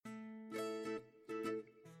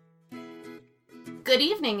Good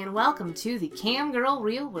evening and welcome to the Cam Girl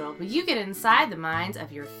Real World, where you get inside the minds of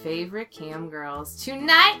your favorite cam girls.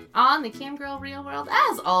 Tonight on the Cam Girl Real World,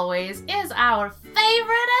 as always, is our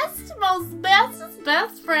favoriteest, most bestest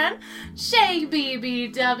best friend, Shay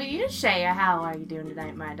BBW. Shay, how are you doing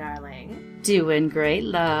tonight, my darling? Doing great,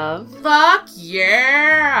 love. Fuck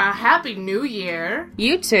yeah! Happy New Year!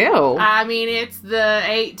 You too. I mean, it's the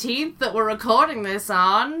 18th that we're recording this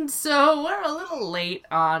on, so we're a little late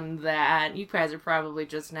on that. You guys are probably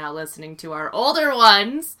just now listening to our older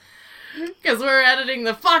ones, because we're editing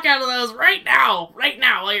the fuck out of those right now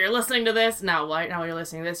while you're listening to this. No, right now while you're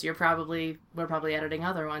listening to this, we're probably editing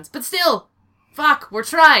other ones. But still, fuck, we're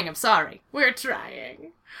trying, I'm sorry. We're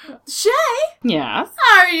trying. Shay? Yes?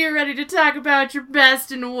 Are you ready to talk about your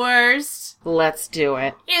best and worst? Let's do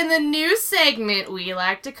it. In the new segment we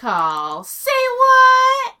like to call Say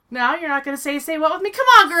What? No, you're not going to say what with me? Come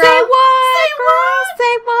on, girl. Say what? Say what?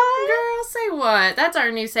 Say what? Girl, say what? That's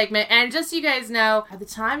our new segment. And just so you guys know, at the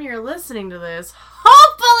time you're listening to this,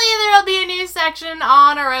 hopefully there'll be a new section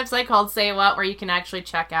on our website called Say What, where you can actually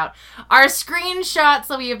check out our screenshots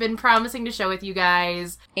that we have been promising to show with you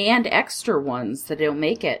guys. And extra ones that don't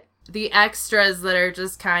make it. The extras that are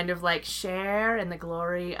just kind of like share in the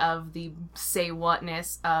glory of the say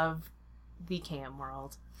whatness of the cam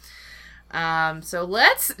world. So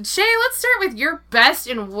let's start with your best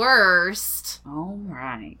and worst. All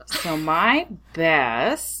right. So my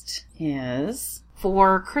best is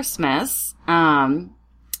for Christmas. I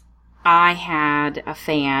had a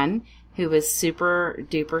fan who was super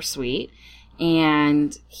duper sweet,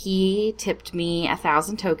 and he tipped me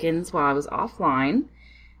 1,000 tokens while I was offline.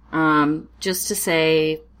 Just to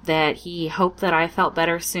say that he hoped that I felt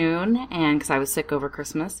better soon, and because I was sick over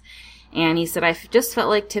Christmas. And he said, I just felt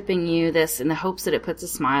like tipping you this in the hopes that it puts a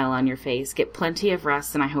smile on your face. Get plenty of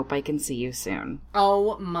rest, and I hope I can see you soon.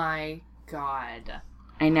 Oh my God.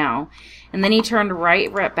 I know. And then he turned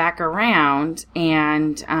right back around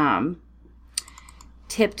and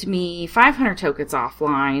tipped me 500 tokens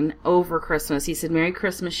offline over Christmas. He said, Merry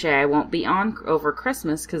Christmas, Shay. I won't be on over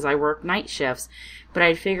Christmas because I work night shifts, but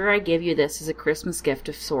I figure I'd give you this as a Christmas gift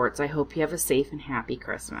of sorts. I hope you have a safe and happy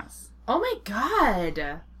Christmas. Oh my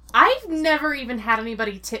God. I've never even had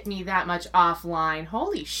anybody tip me that much offline.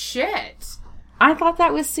 Holy shit. I thought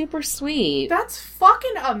that was super sweet. That's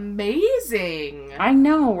fucking amazing. I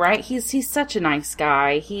know, right? He's such a nice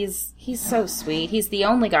guy. He's so sweet. He's the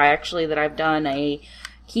only guy, actually, that I've done a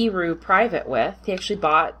Kiru private with. He actually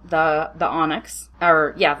bought the Onyx,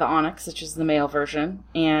 the Onyx, which is the male version,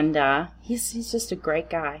 and he's just a great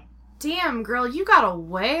guy. Damn, girl, you got a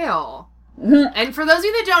whale. And for those of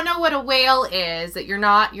you that don't know what a whale is, that you're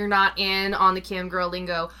not in on the cam girl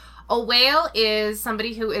lingo, a whale is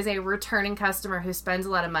somebody who is a returning customer who spends a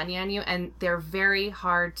lot of money on you, and they're very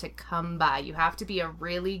hard to come by. You have to be a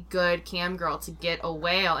really good cam girl to get a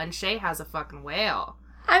whale, and Shay has a fucking whale.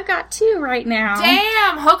 I've got 2 right now.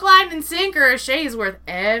 Damn! Hook, line, and sinker. Shay's worth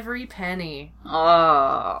every penny.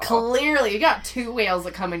 Oh. Clearly, you got 2 whales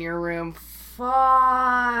that come in your room.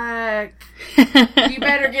 Fuck. You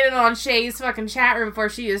better get it on Shay's fucking chat room before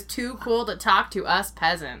she is too cool to talk to us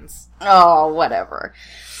peasants. Oh, whatever.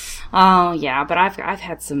 Oh, yeah, but I've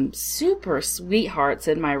had some super sweethearts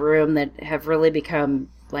in my room that have really become,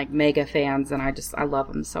 like, mega fans, and I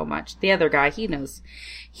love them so much. The other guy, he knows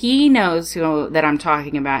that I'm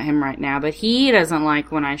talking about him right now, but he doesn't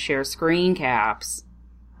like when I share screen caps.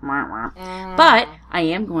 But I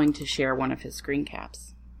am going to share one of his screen caps.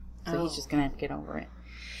 So he's just going to have to get over it.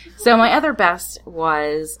 So my other best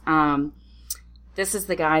was, this is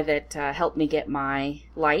the guy that helped me get my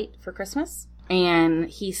light for Christmas. And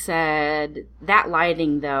he said, that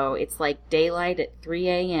lighting, though, it's like daylight at 3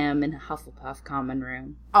 a.m. in a Hufflepuff common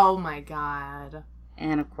room. Oh my God.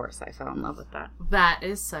 And of course I fell in love with that. That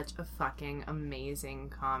is such a fucking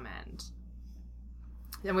amazing comment.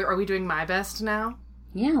 And are we doing my best now?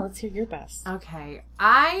 Yeah, let's hear your best. Okay.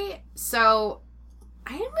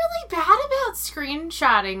 I'm really bad about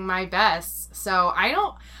screenshotting my bests, so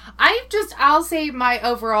I'll say my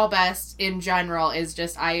overall best in general is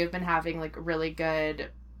just, I have been having, like, really good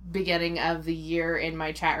beginning of the year in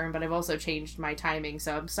my chat room, but I've also changed my timing,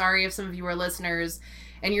 so I'm sorry if some of you are listeners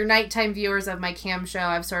and you're nighttime viewers of my cam show.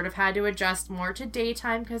 I've sort of had to adjust more to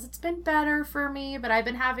daytime because it's been better for me, but I've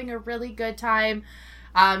been having a really good time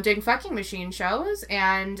doing fucking machine shows,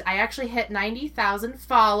 and I actually hit 90,000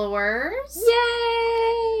 followers.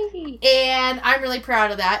 Yay! And I'm really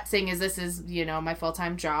proud of that, seeing as this is, my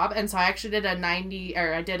full-time job. And so I actually did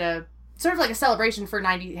a sort of like a celebration for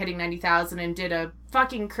hitting 90,000, and did a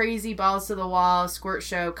fucking crazy balls to the wall squirt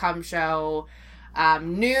show, cum show,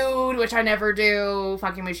 nude, which I never do,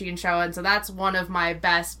 fucking machine showing. So that's one of my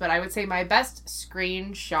best, but I would say my best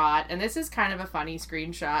screenshot, and this is kind of a funny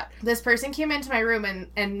screenshot. This person came into my room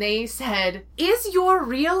and they said, "Is your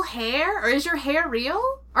real hair, or is your hair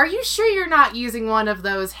real? Are you sure you're not using one of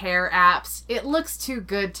those hair apps? It looks too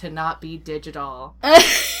good to not be digital."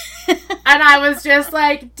 And I was just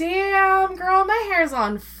like, damn, girl, my hair's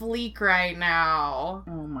on fleek right now.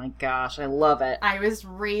 Oh my gosh, I love it. I was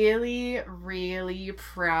really, really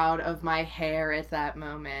proud of my hair at that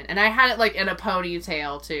moment. And I had it, like, in a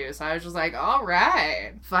ponytail, too. So I was just like, all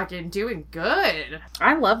right, fucking doing good.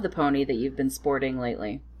 I love the pony that you've been sporting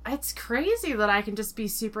lately. It's crazy that I can just be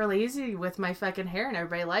super lazy with my fucking hair and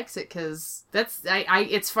everybody likes it, because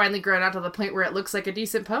it's finally grown out to the point where it looks like a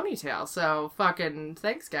decent ponytail. So fucking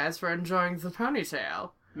thanks, guys, for enjoying the ponytail.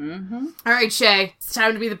 Mm-hmm. All right, Shay, it's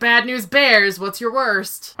time to be the Bad News Bears. What's your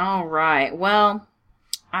worst? All right. Well,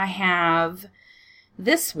 I have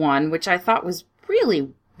this one, which I thought was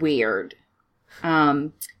really weird.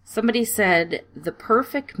 Somebody said, "The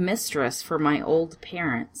perfect mistress for my old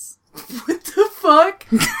parents." What the fuck?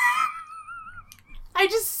 I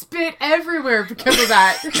just spit everywhere because of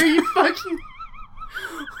that. Are you fucking...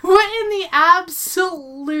 What in the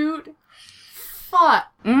absolute fuck?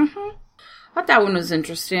 Mm-hmm. I thought that one was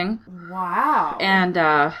interesting. Wow. And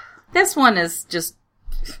this one is just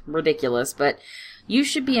ridiculous, but you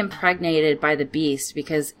should be impregnated by the beast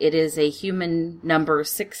because it is a human number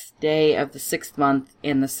 6th day of the 6th month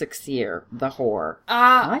in the 6th year. The whore.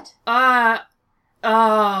 What?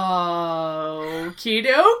 Oh, okie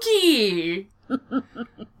dokie.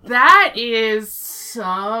 That is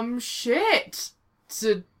some shit.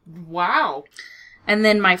 Wow. And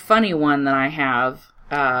then my funny one that I have,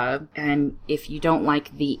 and if you don't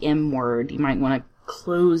like the M word, you might want to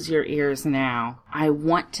close your ears now. I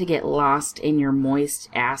want to get lost in your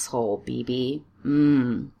moist asshole, BB.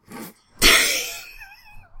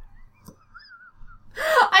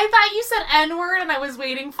 I thought you said N-word, and I was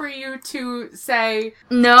waiting for you to say...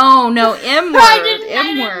 No, M-word. I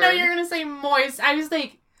didn't know you were going to say moist. I was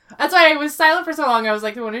like... That's why I was silent for so long. I was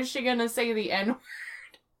like, when is she going to say the N-word?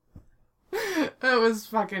 That was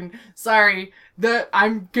fucking... Sorry.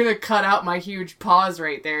 I'm going to cut out my huge pause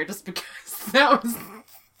right there, just because that was...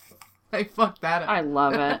 I fucked that up. I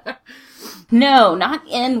love it. No, not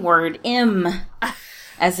N-word. M.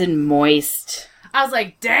 As in moist. I was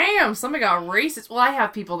like, damn, somebody got racist. Well, I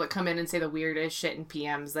have people that come in and say the weirdest shit in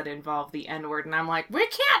PMs that involve the N-word, and I'm like, we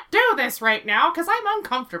can't do this right now, because I'm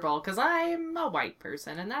uncomfortable, because I'm a white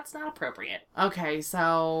person, and that's not appropriate. Okay,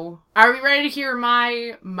 so, are we ready to hear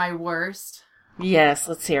my worst? Yes,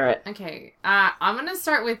 let's hear it. Okay, I'm gonna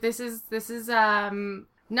start with, this is,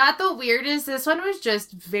 not the weirdest. This one was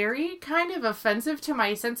just very kind of offensive to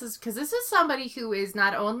my senses, because this is somebody who is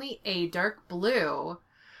not only a dark blue,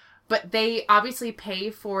 but they obviously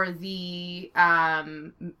pay for the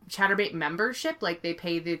Chaturbate membership. Like, they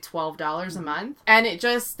pay the $12 a month. And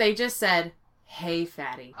they just said, "Hey,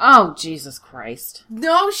 fatty." Oh, Jesus Christ.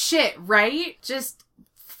 No shit, right? Just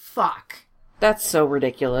fuck. That's so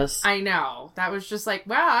ridiculous. I know. That was just like,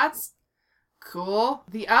 wow, that's cool.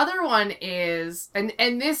 The other one is, and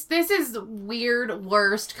this is weird,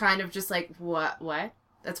 worst, kind of just like, what?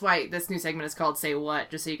 That's why this new segment is called Say What,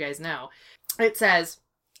 just so you guys know. It says,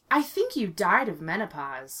 "I think you died of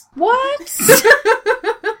menopause." What?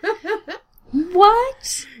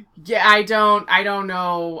 What? Yeah, I don't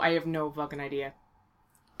know. I have no fucking idea.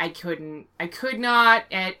 I could not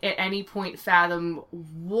at any point fathom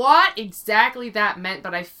what exactly that meant,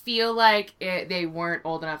 but I feel like they weren't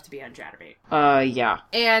old enough to be on Chaturbate. Yeah.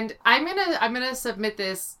 And I'm gonna submit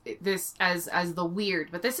this as the weird,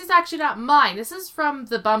 but this is actually not mine. This is from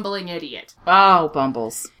the Bumbling Idiot. Oh,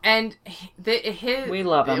 Bumbles. And his we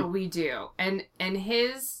love him. We do. And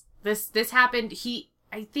his this happened. This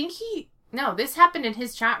happened in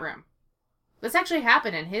his chat room. This actually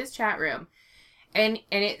happened in his chat room. And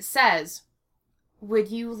it says, "Would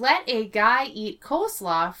you let a guy eat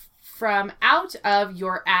coleslaw from out of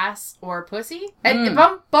your ass or pussy?" And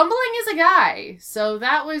Bumbling is a guy, so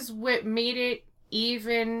that was what made it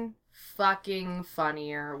even fucking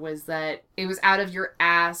funnier, was that it was out of your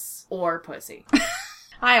ass or pussy.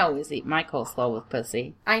 I always eat my coleslaw with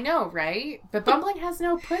pussy. I know, right? But Bumbling has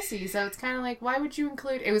no pussy, so it's kind of like, why would you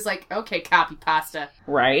include... It was like, okay, copy pasta.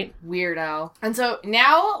 Right. Weirdo. And so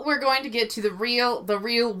now we're going to get to the real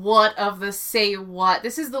what of the Say What.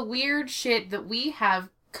 This is the weird shit that we have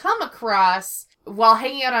come across while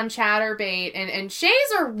hanging out on Chatterbait, and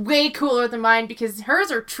Shay's are way cooler than mine because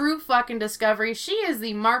hers are true fucking discovery. She is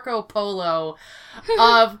the Marco Polo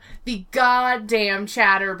of the goddamn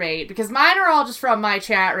Chatterbait, because mine are all just from my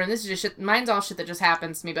chat room. This is just shit. Mine's all shit that just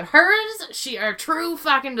happens to me, but hers, she are true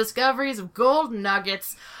fucking discoveries of gold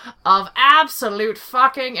nuggets of absolute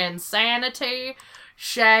fucking insanity.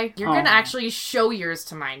 Shay, you're gonna actually show yours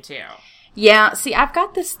to mine too. Yeah, see, I've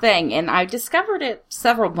got this thing, and I discovered it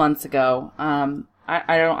several months ago.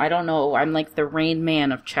 I don't know. I'm like the Rain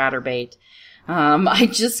Man of Chatterbait. I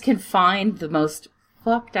just can find the most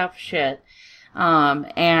fucked up shit.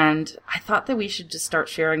 And I thought that we should just start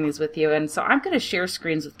sharing these with you. And so I'm going to share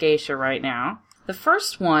screens with Geisha right now. The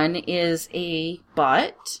first one is a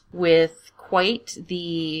butt with quite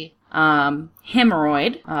the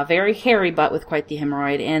hemorrhoid, a very hairy butt with quite the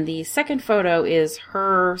hemorrhoid, and the second photo is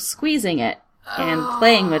her squeezing it and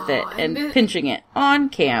playing with it and pinching it on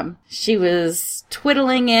cam. She was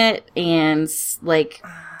twiddling it and like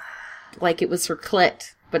it was her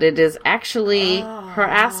clit, but it is actually her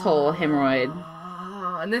asshole hemorrhoid.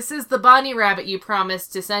 And this is the bunny rabbit you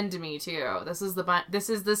promised to send to me too. This is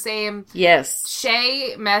the same. Yes.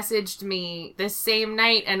 Shay messaged me this same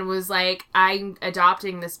night and was like, "I'm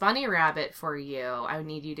adopting this bunny rabbit for you. I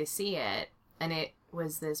need you to see it." And it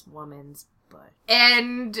was this woman's butt.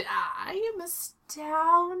 And I am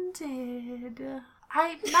astounded.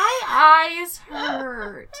 My eyes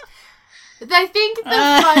hurt. I think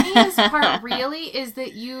the funniest part really is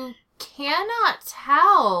that you cannot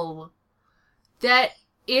tell that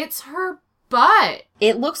it's her butt.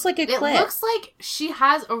 It looks like a clit. It looks like she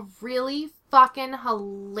has a really fucking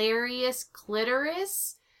hilarious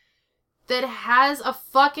clitoris that has a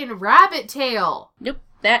fucking rabbit tail. Nope.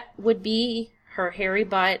 That would be her hairy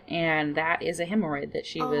butt, and that is a hemorrhoid that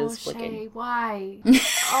she was flicking. Shay, why?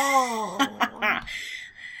 Oh.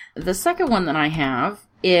 The second one that I have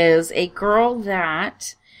is a girl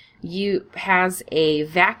that has a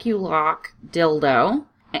Vaculock dildo,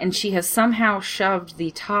 and she has somehow shoved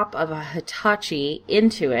the top of a Hitachi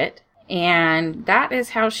into it, and that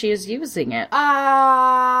is how she is using it.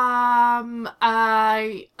 I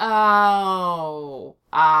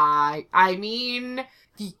mean,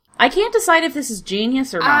 I can't decide if this is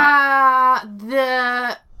genius or not.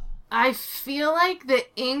 I feel like the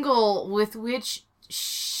angle with which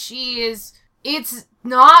she is, it's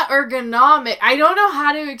not ergonomic. I don't know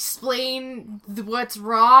how to explain what's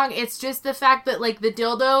wrong. It's just the fact that, like,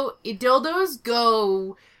 dildos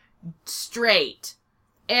go straight.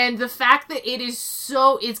 And the fact that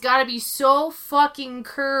it's gotta be so fucking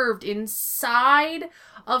curved inside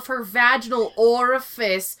of her vaginal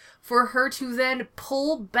orifice for her to then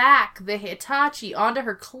pull back the Hitachi onto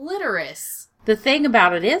her clitoris. The thing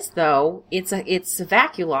about it is, though, it's a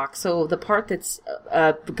Vaculock, so the part that's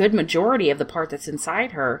a good majority of the part that's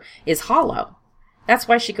inside her is hollow. That's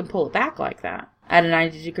why she can pull it back like that at a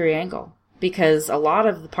 90-degree angle, because a lot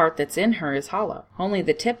of the part that's in her is hollow. Only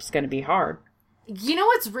the tip's going to be hard. You know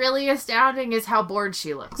what's really astounding is how bored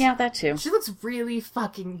she looks. Yeah, that too. She looks really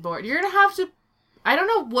fucking bored. You're gonna have to, I don't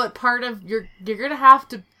know what part of you're gonna have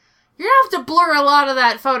to blur a lot of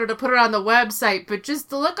that photo to put it on the website, but just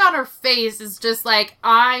the look on her face is just like,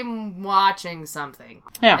 I'm watching something.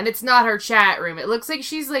 Yeah. And it's not her chat room. It looks like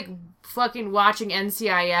she's like fucking watching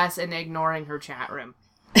NCIS and ignoring her chat room.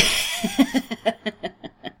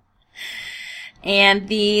 And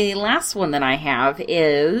the last one that I have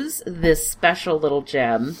is this special little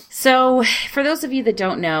gem. So, for those of you that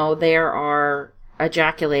don't know, there are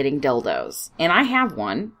ejaculating dildos. And I have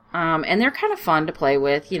one. And they're kind of fun to play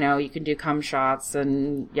with. You know, you can do cum shots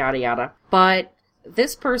and yada yada. But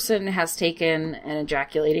this person has taken an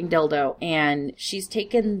ejaculating dildo, and she's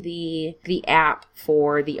taken the app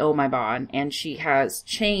for the Oh My Bod, and she has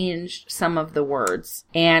changed some of the words.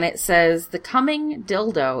 And it says, the coming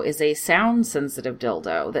dildo is a sound-sensitive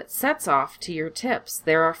dildo that sets off to your tips.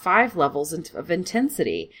 There are 5 levels of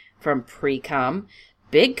intensity, from pre-cum,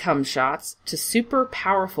 big cum shots, to super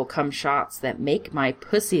powerful cum shots that make my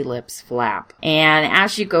pussy lips flap. And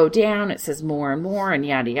as you go down, it says more and more and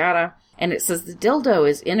yada yada. And it says the dildo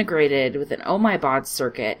is integrated with an Oh My Bod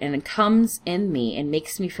circuit, and it comes in me and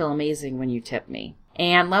makes me feel amazing when you tip me.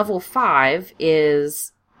 And level 5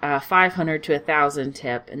 is 500 to 1,000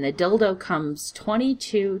 tip, and the dildo comes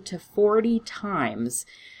 22 to 40 times,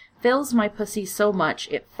 fills my pussy so much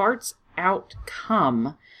it farts out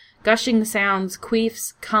cum, gushing sounds,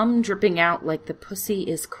 queefs, cum dripping out like the pussy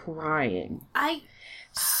is crying.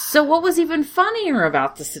 So what was even funnier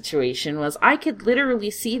about the situation was I could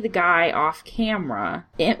literally see the guy off camera.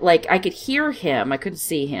 I could hear him. I couldn't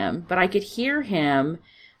see him, but I could hear him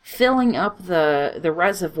filling up the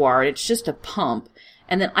reservoir. It's just a pump.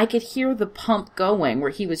 And then I could hear the pump going where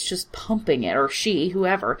he was just pumping it, or she,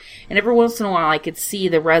 whoever. And every once in a while I could see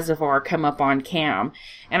the reservoir come up on cam.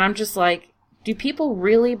 And I'm just like, do people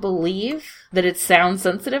really believe that it's sound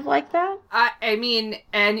sensitive like that? I mean,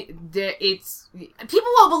 it's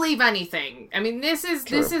people will believe anything. I mean, this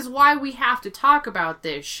is why we have to talk about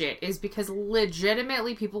this shit, is because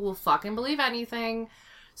legitimately people will fucking believe anything.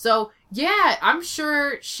 So, yeah, I'm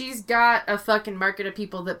sure she's got a fucking market of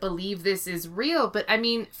people that believe this is real. But, I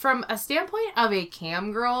mean, from a standpoint of a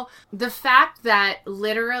cam girl, the fact that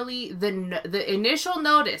literally the initial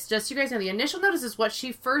notice, just so you guys know, the initial notice is what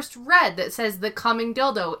she first read that says the coming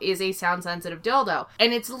dildo is a sound-sensitive dildo.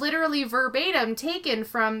 And it's literally verbatim taken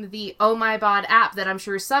from the Oh My Bod app that I'm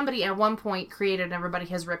sure somebody at one point created and everybody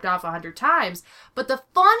has ripped off 100 times. But the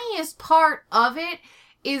funniest part of it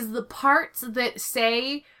is the parts that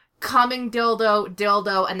say coming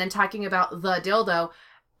dildo, and then talking about the dildo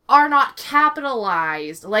are not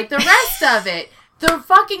capitalized like the rest of it. The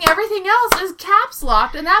fucking everything else is caps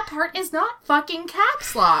locked, and that part is not fucking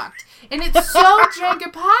caps locked. And it's so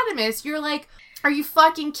jankopotamus, you're like, are you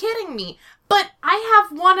fucking kidding me? But I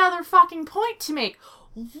have one other fucking point to make.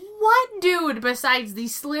 What dude besides the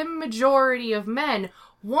slim majority of men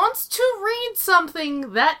wants to read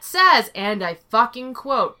something that says, and I fucking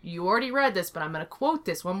quote, you already read this, but I'm gonna quote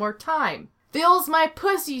this one more time, fills my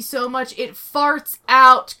pussy so much it farts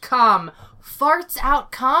out cum. Farts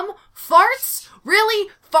out cum? Farts?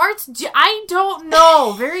 Really? Farts? I don't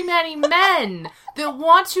know very many men that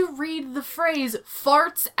want to read the phrase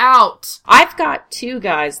farts out. I've got two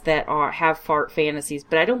guys that have fart fantasies,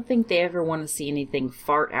 but I don't think they ever want to see anything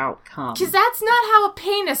fart out cum. Because that's not how a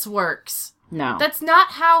penis works. No. That's not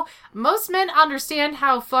how most men understand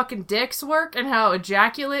how fucking dicks work and how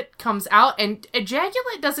ejaculate comes out, and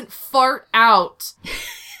ejaculate doesn't fart out.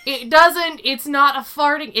 It doesn't, it's not a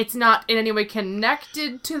farting, it's not in any way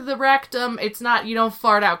connected to the rectum, it's not, you don't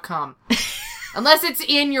fart out cum. Unless it's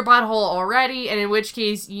in your butthole already, and in which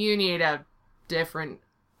case you need a different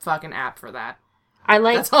fucking app for that.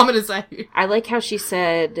 That's all I'm gonna say. I like how she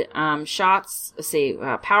said, shots,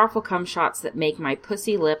 powerful cum shots that make my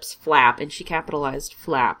pussy lips flap, and she capitalized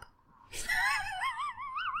flap.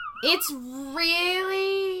 It's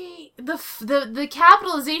really, the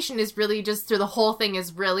capitalization is really just, through the whole thing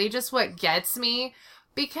is really just what gets me,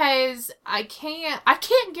 because I can't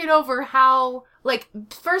get over how, like,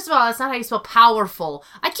 first of all, that's not how you spell powerful.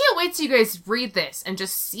 I can't wait till you guys read this and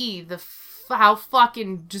just see how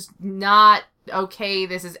fucking just not okay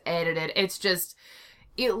this is edited. It's just,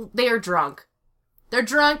 they are drunk. They're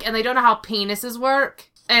drunk and they don't know how penises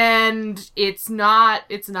work. And it's not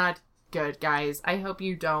good, guys. I hope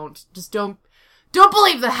you don't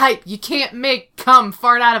believe the hype. You can't make cum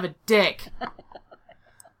fart out of a dick.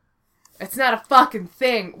 It's not a fucking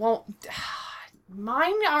thing. Well,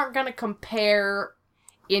 mine aren't gonna compare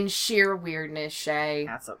in sheer weirdness, Shay.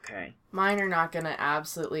 That's okay. Mine are not gonna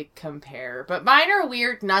absolutely compare, but mine are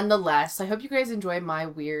weird nonetheless. I hope you guys enjoy my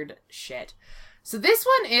weird shit. So this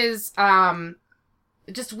one is,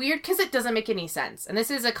 just weird because it doesn't make any sense. And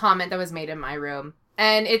this is a comment that was made in my room.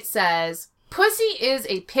 And it says, pussy is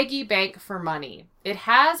a piggy bank for money. It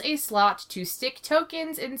has a slot to stick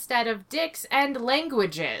tokens instead of dicks and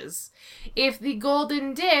languages. If the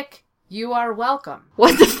golden dick, you are welcome.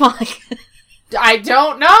 What the fuck? I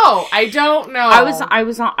don't know.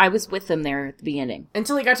 I was with them there at the beginning.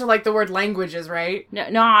 Until he got to, like, the word languages, right?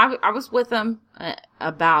 No, I was with them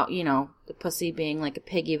about, the pussy being like a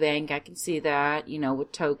piggy bank. I can see that,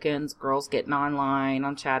 with tokens, girls getting online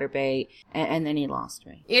on ChatterBait, and then he lost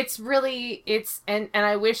me. And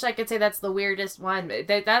I wish I could say that's the weirdest one.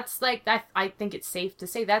 That's like, I think it's safe to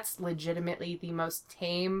say that's legitimately the most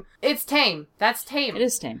tame. It's tame. That's tame. It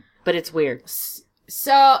is tame, but it's weird.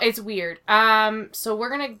 So it's weird. So we're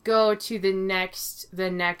gonna go to the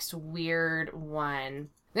next weird one.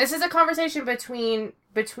 This is a conversation between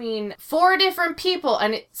 4 different people,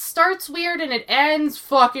 and it starts weird and it ends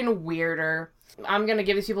fucking weirder. I'm gonna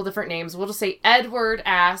give these people different names. We'll just say Edward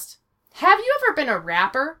asked, "Have you ever been a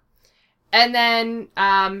rapper?" And then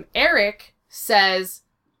Eric says,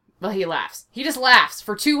 well, he laughs. He just laughs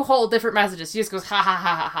for 2 whole different messages. He just goes, ha ha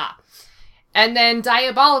ha ha ha. And then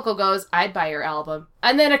Diabolical goes, "I'd buy your album."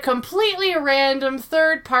 And then a completely random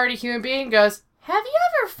third-party human being goes, "Have you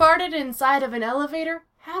ever farted inside of an elevator?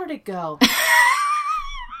 How did it go?"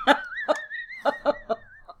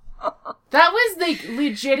 That was, like,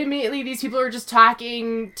 legitimately, these people were just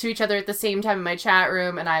talking to each other at the same time in my chat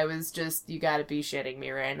room, and I was just, you gotta be shitting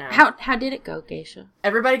me right now. How did it go, Geisha?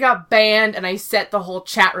 Everybody got banned, and I set the whole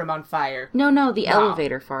chat room on fire. No, the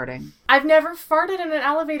elevator farting. I've never farted in an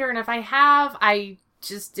elevator, and if I have, I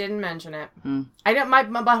just didn't mention it. I don't, my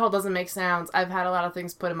butthole doesn't make sounds. I've had a lot of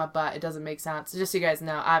things put in my butt. It doesn't make sounds. So just so you guys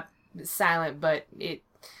know, I'm silent, but you're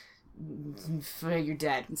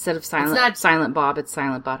dead. Instead of silent Bob, it's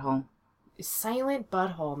silent butthole. Silent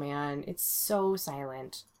butthole, man. It's so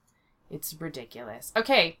silent. It's ridiculous.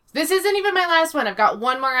 Okay, this isn't even my last one. I've got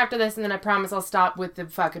one more after this, and then I promise I'll stop with the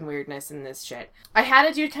fucking weirdness in this shit. I had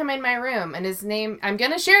a dude come in my room, and his name... I'm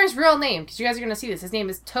gonna share his real name, because you guys are gonna see this. His name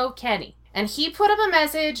is Toe Kenny. And he put up a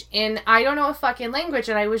message in I don't know a fucking language,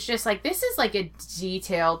 and I was just like, this is like a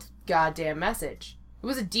detailed goddamn message. It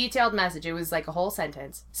was a detailed message. It was like a whole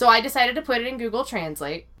sentence. So I decided to put it in Google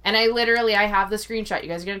Translate. And I have the screenshot. You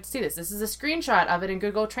guys are going to see this. This is a screenshot of it in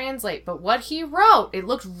Google Translate. But what he wrote, it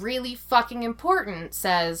looked really fucking important,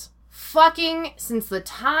 says, fucking since the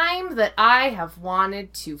time that I have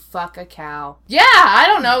wanted to fuck a cow. Yeah, I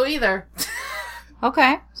don't know either.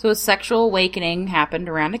 Okay. So a sexual awakening happened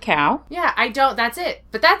around a cow. Yeah, that's it.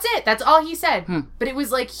 But that's it. That's all he said. But it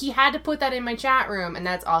was like he had to put that in my chat room, and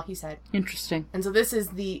that's all he said. Interesting. And so this is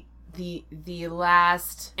the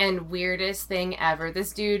last and weirdest thing ever.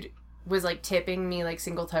 This dude was like tipping me like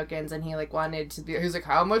single tokens, and he like wanted to be, he was like,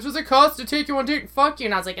 how much does it cost to take you on a date and fuck you?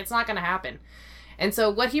 And I was like, it's not gonna happen. And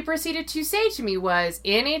so what he proceeded to say to me was,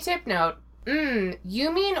 in a tip note,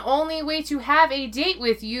 you mean only way to have a date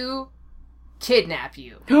with you, kidnap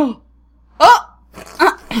you. Awkward.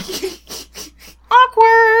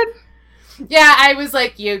 Yeah, I was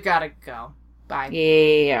like, you gotta go. Bye.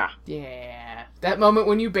 Yeah. That moment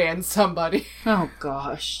when you ban somebody. Oh,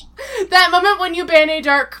 gosh. That moment when you ban a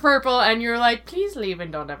dark purple and you're like, please leave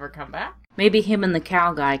and don't ever come back. Maybe him and the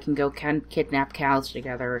cow guy can go kidnap cows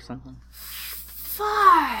together or something.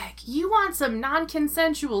 Fuck. You want some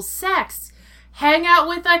non-consensual sex? Hang out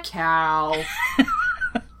with a cow.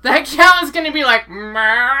 That cow is gonna be like,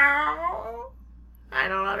 meow. I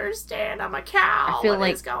don't understand. I'm a cow.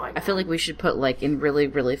 I feel like we should put like in really,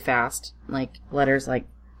 really fast like letters like,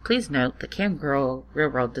 please note the Kangaroo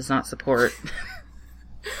Railroad does not support.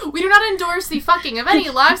 We do not endorse the fucking of any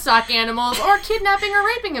livestock animals or kidnapping or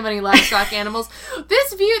raping of any livestock animals.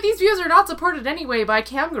 These views are not supported anyway by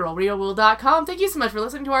CamGirlRealWorld.com. Thank you so much for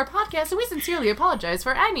listening to our podcast, and we sincerely apologize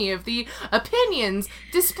for any of the opinions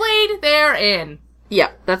displayed therein.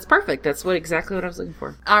 Yeah, that's perfect. That's exactly what I was looking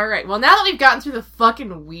for. All right. Well, now that we've gotten through the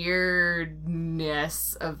fucking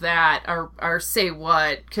weirdness of that, or say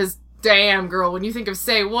what, because damn, girl, when you think of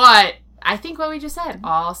say what, I think what we just said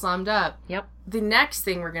all summed up. Yep. The next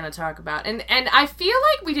thing we're going to talk about, and I feel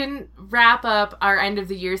like we didn't wrap up our end of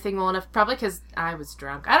the year thing well enough, probably because I was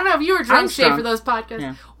drunk. I don't know if you were drunk, Shay, for those podcasts.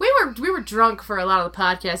 Yeah. We were drunk for a lot of the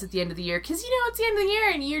podcasts at the end of the year, because, it's the end of the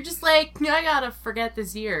year, and you're just like, I gotta forget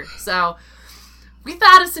this year. So we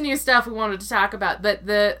thought of some new stuff we wanted to talk about, but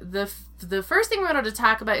the first thing we wanted to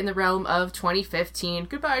talk about in the realm of 2015.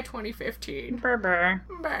 Goodbye, 2015. Bye.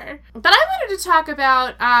 But I wanted to talk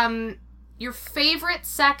about your favorite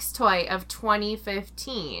sex toy of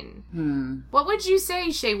 2015. What would you say,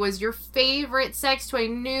 Shay, was your favorite sex toy?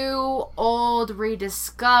 New, old,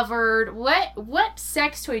 rediscovered? What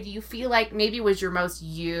sex toy do you feel like maybe was your most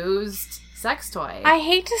used sex toy? I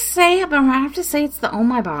hate to say it, but I'm gonna have to say it's the Oh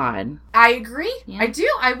My Bod. I agree. Yeah. I do.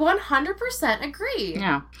 I 100% agree.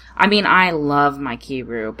 Yeah. I mean, I love my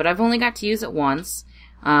Kiru, but I've only got to use it once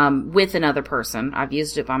with another person. I've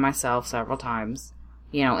used it by myself several times,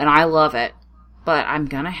 and I love it. But I'm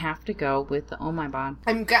gonna have to go with the Oh My Bod.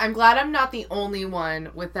 I'm glad I'm not the only one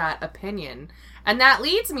with that opinion. And that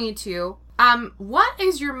leads me to, what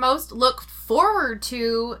is your most looked forward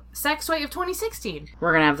to sex toy of 2016?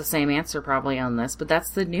 We're gonna have the same answer probably on this, but that's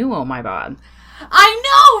the new Oh My Bod. I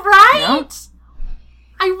know, right? Nope.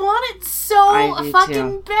 I want it so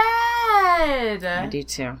fucking too. bad. I do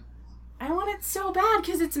too. I want it so bad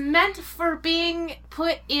because it's meant for being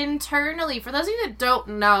put internally. For those of you that don't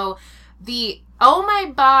know, the Oh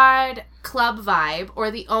My Bod Club Vibe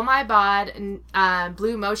or the Oh My Bod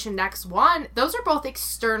Blue Motion Next One, those are both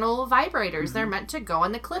external vibrators. Mm-hmm. They're meant to go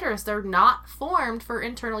on the clitoris. They're not formed for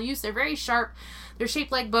internal use. They're very sharp. They're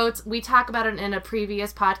shaped like boats. We talk about it in a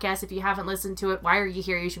previous podcast. If you haven't listened to it, why are you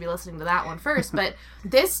here? You should be listening to that one first. But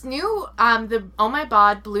this new, the Oh My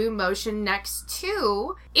Bod Blue Motion Next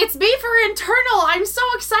 2, it's made for internal. I'm so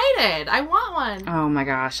excited. I want one. Oh my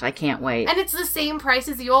gosh, I can't wait. And it's the same price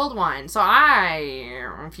as the old one. So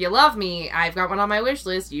if you love me, I've got one on my wish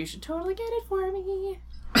list. You should totally get it for me.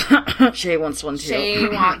 Shay wants one too. Shay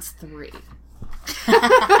wants 3.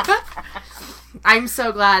 I'm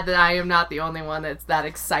so glad that I am not the only one that's that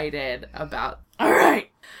excited about. All right.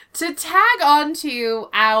 To tag on to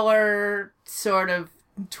our sort of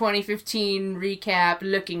 2015 recap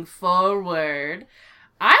looking forward,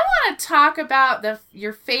 I want to talk about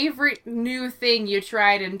your favorite new thing you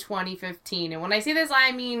tried in 2015. And when I say this,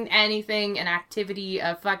 I mean anything, an activity,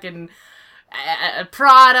 a fucking a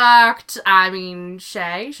product. I mean,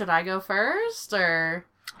 Shay, should I go first or?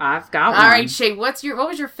 I've got one. All right, Shay, what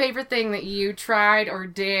was your favorite thing that you tried or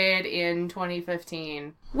did in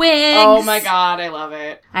 2015? Wigs. Oh my god, I love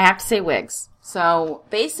it. I have to say wigs. So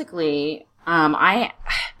basically, I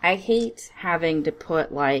hate having to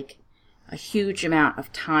put like a huge amount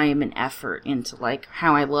of time and effort into like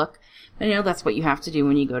how I look. But you know, that's what you have to do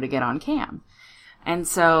when you go to get on cam. And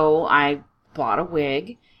so I bought a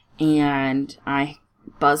wig and I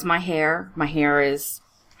buzz my hair. My hair is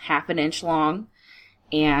half an inch long.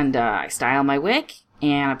 And I style my wig,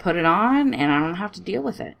 and I put it on, and I don't have to deal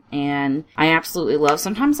with it. And I absolutely love,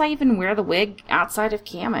 sometimes I even wear the wig outside of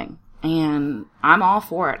camming. And I'm all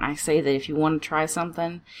for it. And I say that if you want to try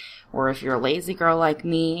something, or if you're a lazy girl like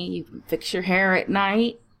me, you can fix your hair at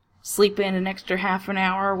night, sleep in an extra half an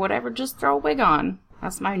hour or whatever, just throw a wig on.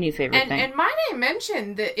 That's my new favorite thing. And might I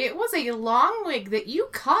mention that it was a long wig that you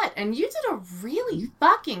cut, and you did a really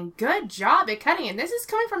fucking good job at cutting it. And this is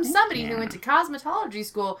coming from somebody who went to cosmetology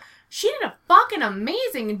school. She did a fucking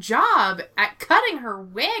amazing job at cutting her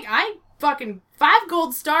wig. I fucking 5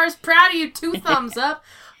 gold stars, proud of you, 2 thumbs up.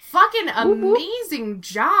 Fucking amazing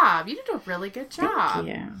job. You did a really good job.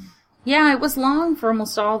 Yeah, it was long for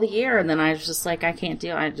almost all the year, and then I was just like, I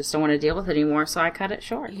just don't want to deal with it anymore, so I cut it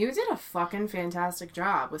short. You did a fucking fantastic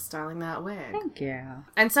job with styling that wig. Thank you.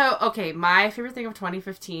 And so, okay, my favorite thing of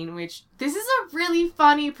 2015, which, this is a really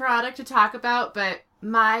funny product to talk about, but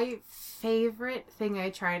my favorite thing I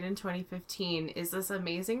tried in 2015 is this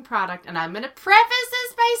amazing product, and I'm going to preface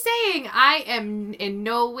this by saying I am in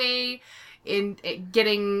no way in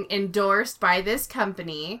getting endorsed by this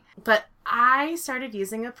company, but I started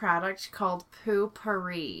using a product called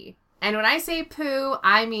Poo-Pourri. And when I say poo,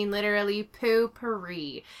 I mean literally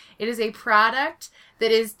Poo-Pourri. It is a product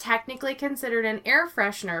that is technically considered an air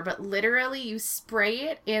freshener, but literally you spray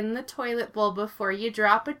it in the toilet bowl before you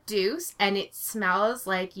drop a deuce, and it smells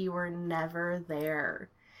like you were never there.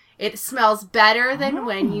 It smells better than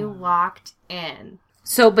when you walked in.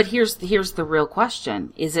 So, but here's the real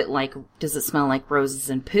question. Is it like, does it smell like roses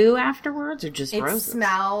and poo afterwards, or just roses? It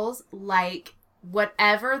smells like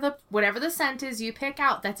whatever the scent is you pick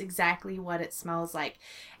out, that's exactly what it smells like.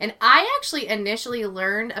 And I actually initially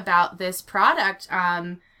learned about this product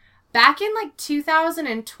back in like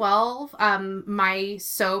 2012. My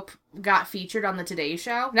soap got featured on the Today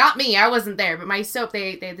Show. Not me, I wasn't there, but my soap,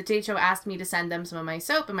 the Today Show asked me to send them some of my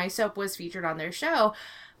soap, and my soap was featured on their show.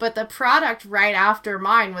 But the product right after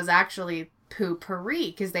mine was actually Poo-Pourri,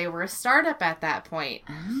 because they were a startup at that point.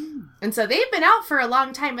 Oh. And so they've been out for a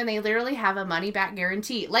long time, and they literally have a money-back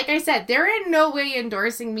guarantee. Like I said, they're in no way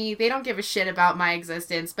endorsing me. They don't give a shit about my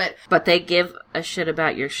existence, but they give a shit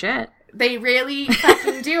about your shit. They really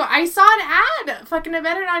fucking do. I saw an ad fucking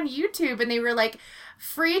about it on YouTube, and they were like,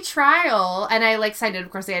 free trial, and I like signed it. Of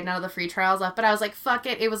course, they had none of the free trials left, but I was like, fuck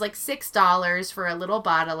it. It was like $6 for a little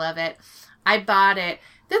bottle of it. I bought it.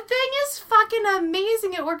 The thing is fucking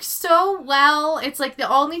amazing. It works so well. It's like the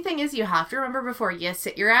only thing is you have to remember before you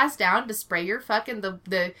sit your ass down to spray your fucking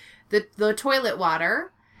the toilet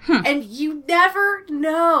water. And you never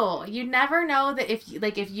know. You never know that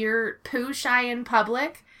if you're poo shy in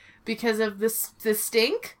public because of the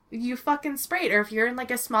stink, you fucking spray it. Or if you're in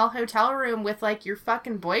like a small hotel room with like your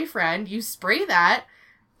fucking boyfriend, you spray that.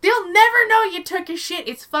 They'll never know you took a shit.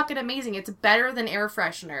 It's fucking amazing. It's better than air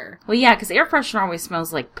freshener. Well, yeah, because air freshener always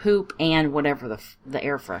smells like poop and whatever the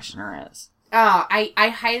air freshener is. Oh, I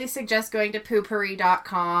highly suggest going to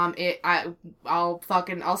poopourri.com.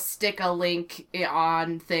 I'll stick a link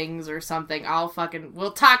on things or something. I'll put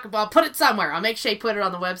it somewhere. I'll make Shay put it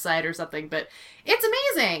on the website or something, but it's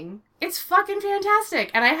amazing. It's fucking fantastic,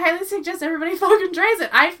 and I highly suggest everybody fucking tries it.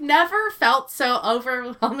 I've never felt so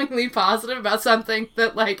overwhelmingly positive about something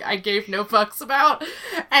that, like, I gave no fucks about,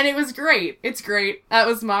 and it was great. It's great. That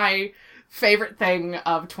was my favorite thing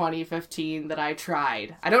of 2015 that I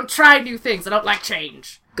tried. I don't try new things. I don't like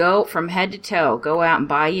change. Go from head to toe. Go out and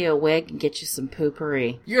buy you a wig and get you some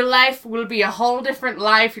Poo-Pourri. Your life will be a whole different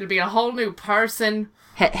life. You'll be a whole new person.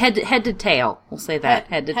 Head to tail. We'll say that.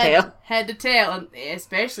 Head to tail. Head to tail, and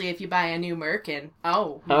especially if you buy a new Merkin.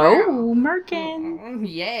 Oh, Merkin.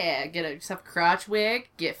 Yeah, get yourself a crotch wig,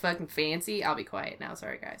 get fucking fancy. I'll be quiet now,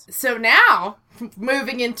 sorry guys. So now,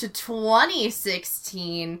 moving into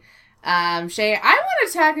 2016, Shay, I want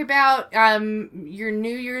to talk about your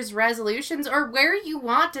New Year's resolutions, or where you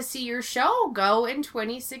want to see your show go in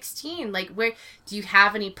 2016. Like, where do you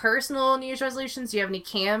have any personal New Year's resolutions? Do you have any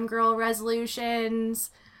cam girl resolutions?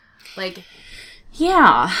 Like,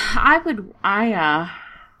 yeah,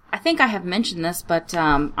 I think I have mentioned this, but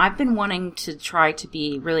I've been wanting to try to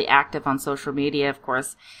be really active on social media. Of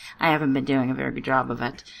course, I haven't been doing a very good job of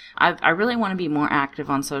it. I really want to be more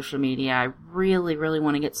active on social media. I really, really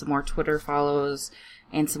want to get some more Twitter follows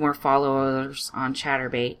and some more followers on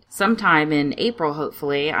Chatterbait. Sometime in April,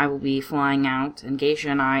 hopefully, I will be flying out, and Geisha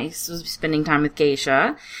and I will be spending time with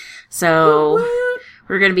Geisha. So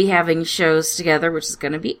we're going to be having shows together, which is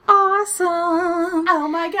going to be awesome. Oh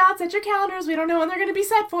my god, set your calendars. We don't know when they're going to be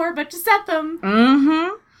set for, but just set them.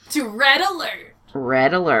 Mm-hmm. To red alert.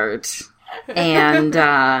 Red alert. And,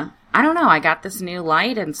 I don't know, I got this new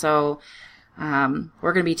light, and so,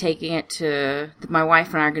 we're going to be taking it my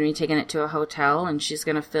wife and I are going to be taking it to a hotel, and she's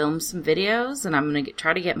going to film some videos, and I'm going to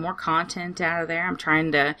try to get more content out of there. I'm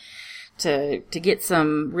trying to get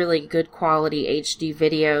some really good quality HD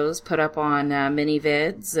videos put up on,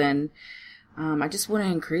 mini-vids, and, I just want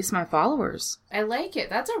to increase my followers. I like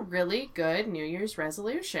it. That's a really good New Year's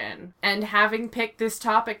resolution. And having picked this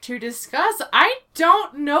topic to discuss, I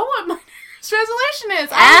don't know what my New Year's resolution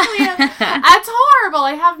is. Honestly, that's horrible.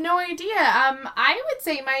 I have no idea. I would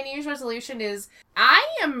say my New Year's resolution is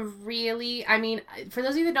for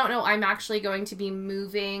those of you that don't know, I'm actually going to be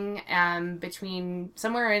moving between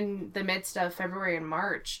somewhere in the midst of February and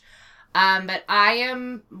March. But I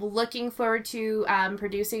am looking forward to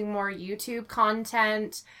producing more YouTube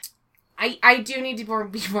content. I do need to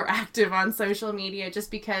be more active on social media,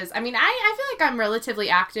 just because, I feel like I'm relatively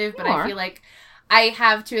active, but I feel like I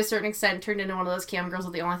have, to a certain extent, turned into one of those cam girls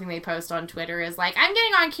that the only thing they post on Twitter is like, I'm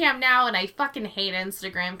getting on cam now, and I fucking hate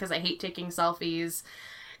Instagram because I hate taking selfies,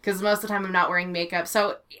 because most of the time I'm not wearing makeup.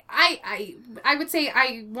 So I would say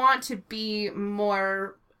I want to be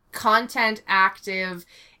more content active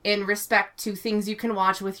in respect to things you can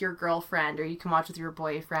watch with your girlfriend or you can watch with your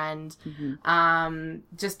boyfriend. Mm-hmm.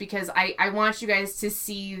 Just because I want you guys to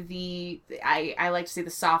see I like to see the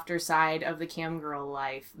softer side of the cam girl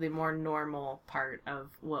life, the more normal part of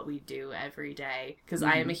what we do every day. Because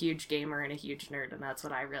I am a huge gamer and a huge nerd, and that's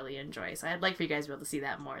what I really enjoy. So I'd like for you guys to be able to see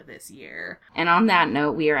that more this year. And on that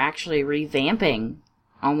note, we are actually revamping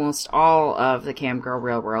almost all of the Cam Girl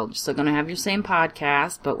Real World. You're still going to have your same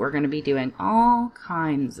podcast, but we're going to be doing all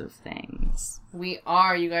kinds of things. We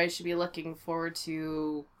are. You guys should be looking forward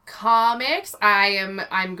to comics.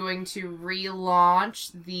 I'm going to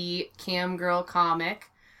relaunch the Cam Girl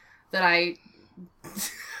comic that I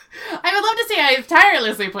would love to say I've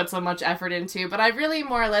tirelessly put so much effort into, but I've really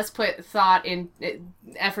more or less put effort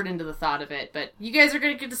into the thought of it. But you guys are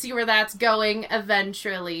going to get to see where that's going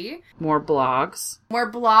eventually. More blogs,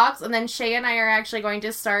 and then Shay and I are actually going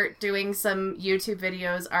to start doing some YouTube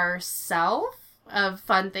videos ourselves of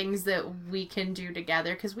fun things that we can do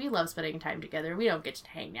together, because we love spending time together. We don't get to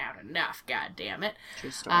hang out enough, god damn it.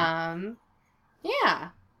 True story. Yeah.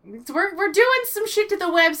 We're doing some shit to the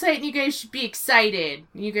website, and you guys should be excited.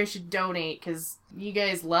 You guys should donate, because you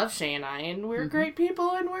guys love Shay and I, and we're great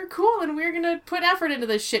people, and we're cool, and we're gonna put effort into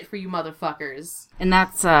this shit for you motherfuckers. And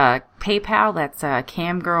that's PayPal, that's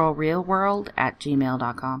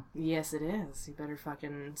camgirlrealworld@gmail.com. Yes, it is. You better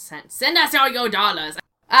fucking send us all your dollars.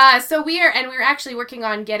 So we're actually working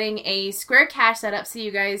on getting a Square Cash set up so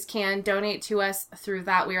you guys can donate to us through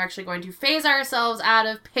that. We're actually going to phase ourselves out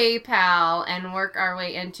of PayPal and work our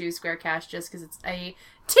way into Square Cash, just because it's a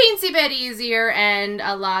teensy bit easier, and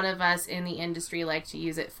a lot of us in the industry like to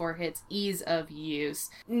use it for its ease of use.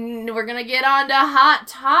 We're gonna get on to hot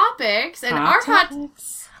topics, and our hot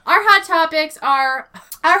topics are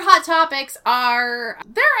I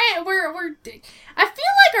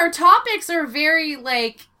feel like our topics are very,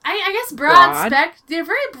 like, I guess broad. They're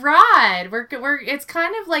very broad. It's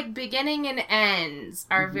kind of like beginning and ends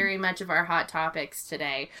are very much of our hot topics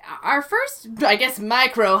today. Our first, I guess,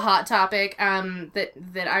 micro hot topic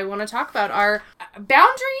that I want to talk about are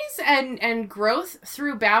boundaries and growth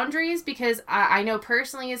through boundaries, because I know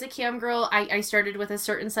personally as a cam girl, I started with a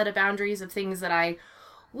certain set of boundaries of things that I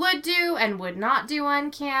would do and would not do on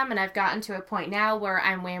cam, and I've gotten to a point now where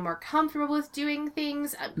I'm way more comfortable with doing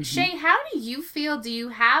things. Shay, how do you feel? Do you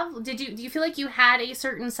feel like you had a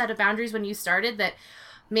certain set of boundaries when you started that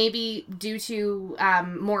maybe due to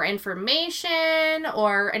more information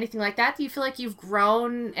or anything like that? Do you feel like you've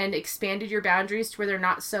grown and expanded your boundaries to where they're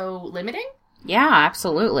not so limiting? Yeah,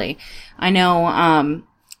 absolutely. I know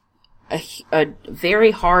a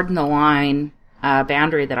very hard in the line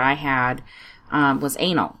boundary that I had was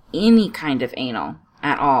anal. Any kind of anal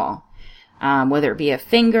at all. Whether it be a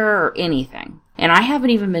finger or anything. And I haven't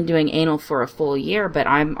even been doing anal for a full year, but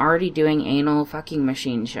I'm already doing anal fucking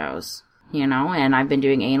machine shows, you know, and I've been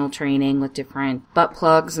doing anal training with different butt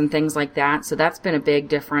plugs and things like that. So that's been a big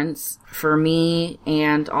difference for me.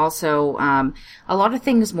 And also, a lot of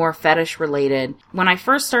things more fetish related. When I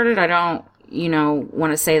first started, I don't,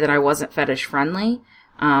 want to say that I wasn't fetish friendly.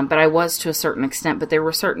 But I was to a certain extent, but there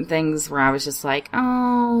were certain things where I was just like,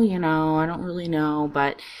 oh, I don't really know,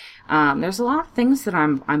 but there's a lot of things that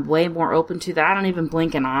I'm way more open to that I don't even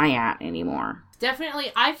blink an eye at anymore.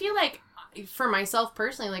 Definitely. I feel like, for myself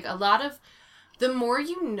personally, like a lot of, the more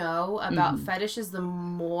you know about fetishes, the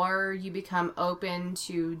more you become open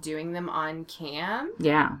to doing them on cam.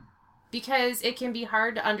 Yeah. Because it can be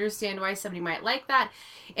hard to understand why somebody might like that.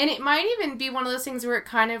 And it might even be one of those things where it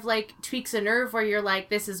kind of like tweaks a nerve where you're like,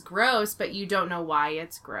 this is gross, but you don't know why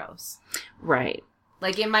it's gross. Right.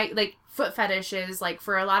 Like it might, like foot fetishes, like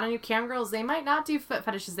for a lot of new cam girls, they might not do foot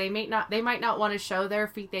fetishes. They might not want to show their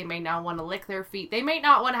feet. They may not want to lick their feet. They may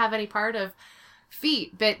not want to have any part of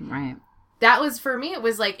feet. But right. That was, for me, it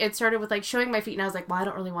was like, it started with like showing my feet, and I was like, well, I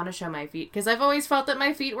don't really want to show my feet, because I've always felt that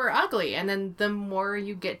my feet were ugly. And then the more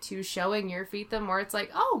you get to showing your feet, the more it's like,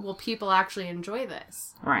 oh, well, people actually enjoy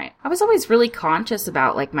this. Right. I was always really conscious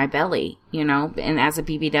about like my belly, and as a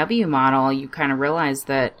BBW model, you kind of realize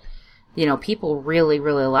that, people really,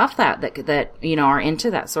 really love that, are into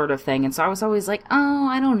that sort of thing. And so I was always like, oh,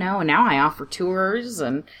 I don't know. And now I offer tours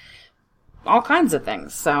and all kinds of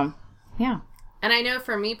things. So, yeah. And I know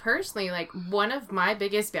for me personally, like, one of my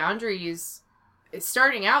biggest boundaries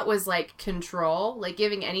starting out was, like, control. Like,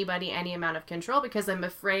 giving anybody any amount of control, because I'm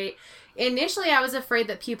afraid... Initially, I was afraid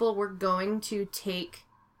that people were going to take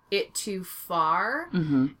it too far.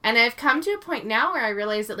 Mm-hmm. And I've come to a point now where I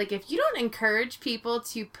realize that, like, if you don't encourage people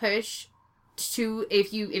to push to...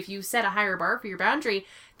 If you set a higher bar for your boundary,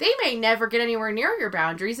 they may never get anywhere near your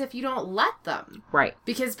boundaries if you don't let them. Right.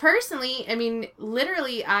 Because personally, I mean,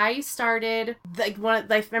 literally, I started, like,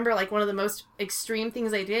 I remember, like, one of the most extreme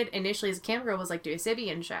things I did initially as a cam girl was, like, do a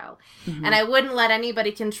Sybian show. Mm-hmm. And I wouldn't let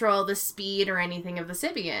anybody control the speed or anything of the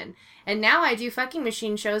Sybian. And now I do fucking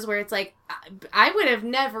machine shows where it's, like, I would have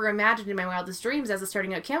never imagined in my wildest dreams as a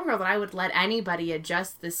starting out cam girl that I would let anybody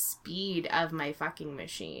adjust the speed of my fucking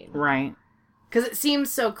machine. Right. Because it seems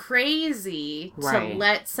so crazy to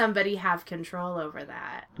let somebody have control over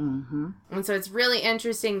that. Mm-hmm. And so it's really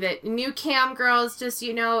interesting that new cam girls just,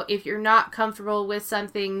 if you're not comfortable with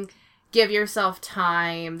something, give yourself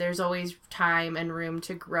time. There's always time and room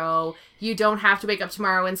to grow. You don't have to wake up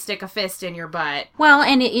tomorrow and stick a fist in your butt. Well,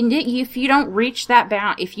 and if you don't reach that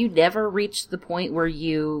bound, if you never reach the point where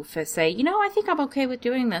you say, I think I'm okay with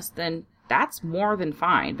doing this, then... that's more than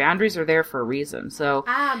fine. Boundaries are there for a reason. So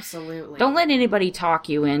absolutely. Don't let anybody talk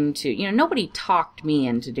you into, nobody talked me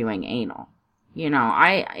into doing anal.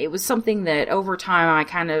 It was something that over time I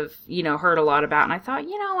kind of, heard a lot about, and I thought,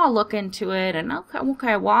 I'll look into it, and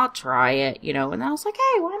okay, well, I'll try it, and I was like,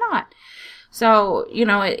 hey, why not? So,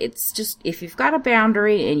 it's just, if you've got a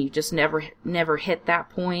boundary and you just never hit that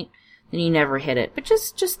point, then you never hit it. But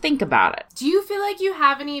just think about it. Do you feel like you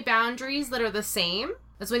have any boundaries that are the same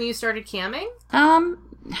as when you started camming?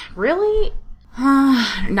 Really?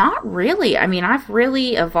 Not really. I mean, I've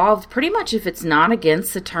really evolved pretty much. If it's not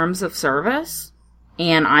against the terms of service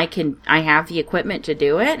and I have the equipment to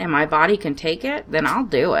do it and my body can take it, then I'll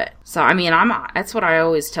do it. So, I mean, that's what I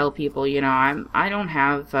always tell people, I don't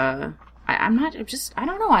know.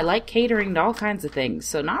 I like catering to all kinds of things.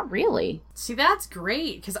 So not really. See, that's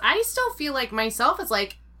great. 'Cause I still feel like myself is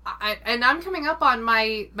like, and I'm coming up on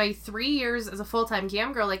my 3 years as a full-time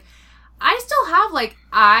cam girl, like, I still have, like,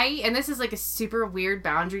 and this is, like, a super weird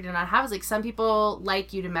boundary to not have, is, like, some people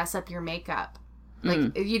like you to mess up your makeup.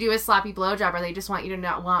 Like, if you do a sloppy blowjob, or they just want you to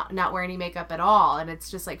not wear any makeup at all, and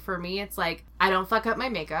it's just, like, for me, it's, like, I don't fuck up my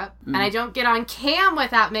makeup, and I don't get on cam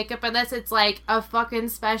without makeup unless it's, like, a fucking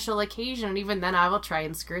special occasion, and even then I will try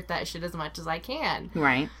and skirt that shit as much as I can.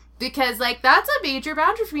 Right. Because, like, that's a major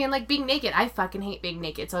boundary for me. And, like, being naked. I fucking hate being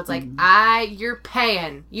naked. So it's like, you're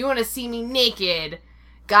paying. You want to see me naked.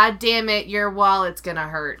 God damn it, your wallet's gonna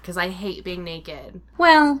hurt. Because I hate being naked.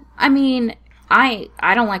 Well, I mean, I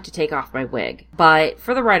don't like to take off my wig. But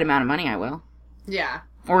for the right amount of money, I will. Yeah.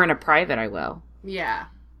 Or in a private, I will. Yeah.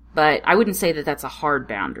 But I wouldn't say that that's a hard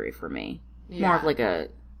boundary for me. Yeah. More of like a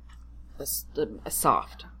a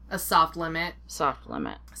soft limit. Soft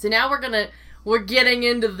limit. So now we're getting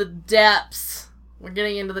into the depths. We're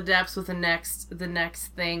getting into the depths with the next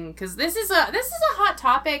thing, because this is a hot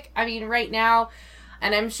topic. I mean, right now,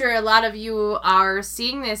 and I'm sure a lot of you are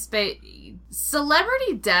seeing this, but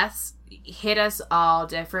celebrity deaths hit us all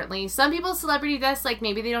differently. Some people's celebrity deaths, like,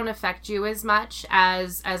 maybe they don't affect you as much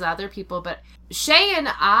as other people, but Shay and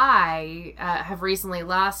I have recently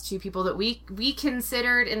lost two people that we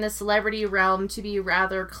considered in the celebrity realm to be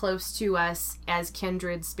rather close to us as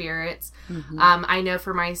kindred spirits. Mm-hmm. I know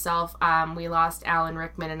for myself, we lost Alan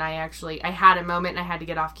Rickman, and I had a moment and I had to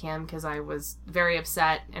get off cam because I was very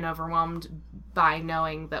upset and overwhelmed by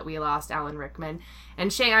knowing that we lost Alan Rickman.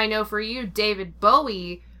 And Shay, I know for you, David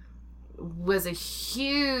Bowie was a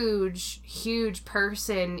huge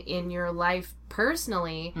person in your life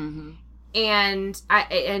personally. Mm-hmm. And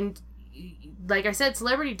like I said,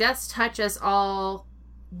 celebrity deaths touch us all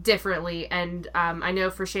differently. And I know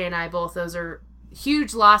for Shay and I both, those are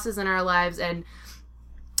huge losses in our lives and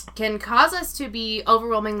can cause us to be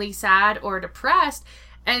overwhelmingly sad or depressed.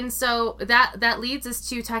 And so that leads us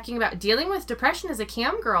to talking about dealing with depression as a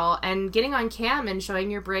cam girl and getting on cam and showing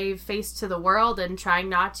your brave face to the world and trying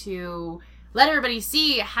not to let everybody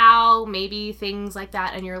see how maybe things like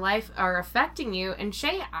that in your life are affecting you. And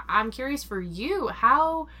Shay, I'm curious for you,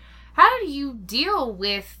 how do you deal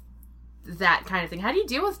with that kind of thing? How do you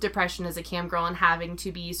deal with depression as a cam girl and having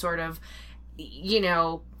to be sort of,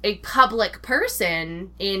 a public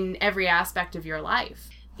person in every aspect of your life?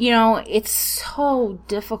 It's so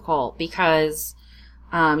difficult because,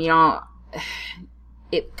 it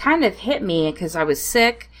kind of hit me because I was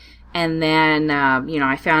sick. And then,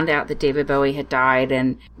 I found out that David Bowie had died,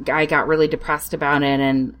 and I got really depressed about it.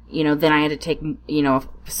 And, then I had to take,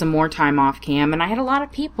 some more time off cam. And I had a lot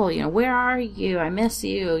of people, where are you? I miss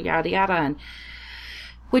you, yada, yada. And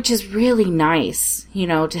which is really nice,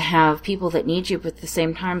 to have people that need you. But at the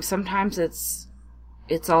same time, sometimes it's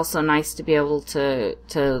also nice to be able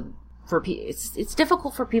it's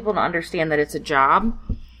difficult for people to understand that it's a job.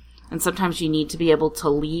 And sometimes you need to be able to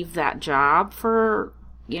leave that job for,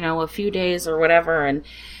 a few days or whatever. And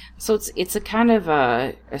so it's a kind of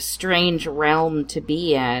a strange realm to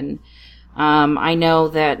be in. I know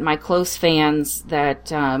that my close fans that,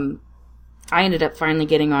 I ended up finally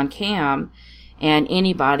getting on cam, and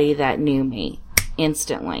anybody that knew me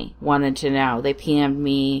instantly wanted to know. They PM'd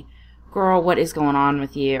me, girl, what is going on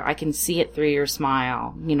with you? I can see it through your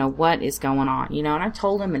smile. What is going on? And I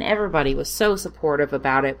told them, and everybody was so supportive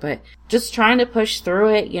about it, but just trying to push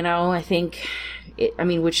through it, I think,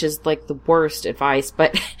 which is like the worst advice,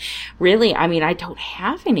 but really, I don't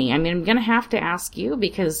have any. I'm going to have to ask you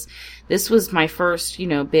because this was my first,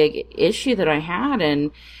 big issue that I had. And,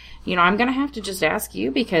 I'm going to have to just ask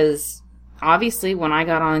you because obviously when I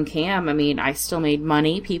got on cam, I still made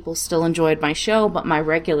money. People still enjoyed my show, but my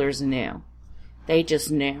regulars knew. They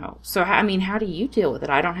just knew. So, how do you deal with it?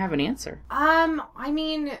 I don't have an answer.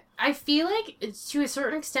 I feel like to a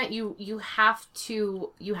certain extent you have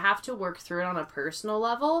to work through it on a personal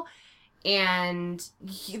level. And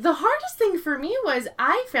the hardest thing for me was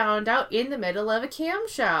I found out in the middle of a cam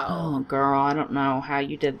show. Oh, girl, I don't know how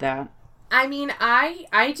you did that.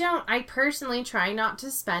 I personally try not to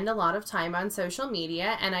spend a lot of time on social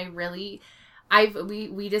media, and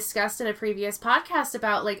we discussed in a previous podcast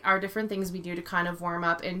about like our different things we do to kind of warm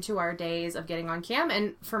up into our days of getting on cam.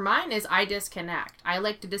 And for mine is I disconnect. I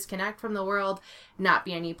like to disconnect from the world, not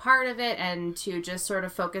be any part of it, and to just sort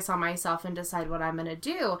of focus on myself and decide what I'm going to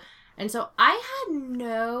do. And so I had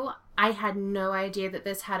no idea that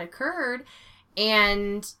this had occurred,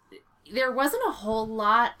 and there wasn't a whole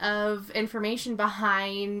lot of information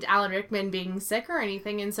behind Alan Rickman being sick or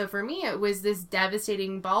anything. And so for me, it was this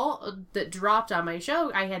devastating ball that dropped on my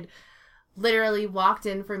show. I had literally walked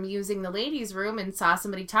in from using the ladies' room and saw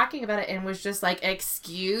somebody talking about it and was just like,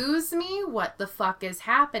 excuse me, what the fuck is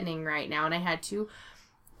happening right now? And I had to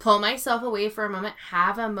pull myself away for a moment,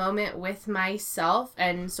 have a moment with myself,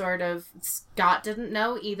 and sort of, Scott didn't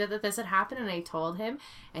know either that this had happened, and I told him,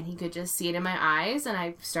 and he could just see it in my eyes, and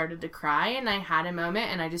I started to cry, and I had a moment,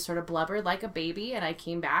 and I just sort of blubbered like a baby, and I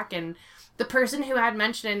came back, and the person who had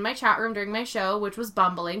mentioned in my chat room during my show, which was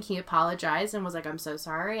Bumbling, he apologized and was like, I'm so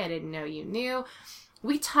sorry, I didn't know you knew.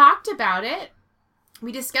 We talked about it.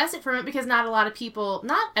 We discussed it for a minute because not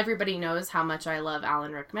everybody knows how much I love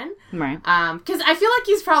Alan Rickman. Right. Because I feel like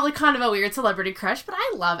he's probably kind of a weird celebrity crush, but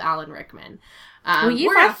I love Alan Rickman.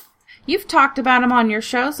 Well, you've talked about him on your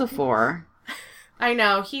shows before. I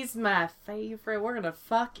know, he's my favorite. We're gonna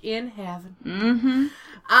fuck in heaven.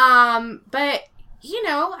 Mm-hmm. But,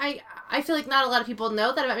 I feel like not a lot of people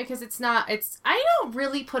know that about me because I don't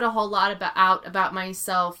really put a whole lot about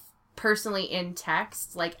myself personally in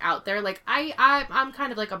text, like out there. Like I'm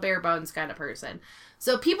kind of like a bare bones kind of person.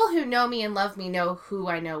 So people who know me and love me know who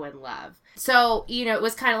I know and love. So, you know, it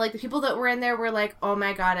was kind of like the people that were in there were like, oh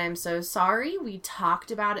my God, I'm so sorry. We talked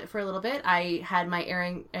about it for a little bit. I had my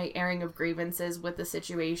airing of grievances with the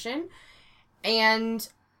situation. And,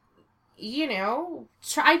 you know,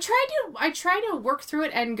 I try to work through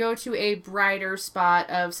it and go to a brighter spot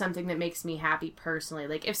of something that makes me happy personally.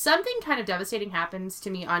 Like, if something kind of devastating happens to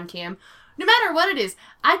me on cam, no matter what it is,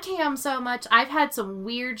 I cam so much. I've had some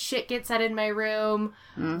weird shit get said in my room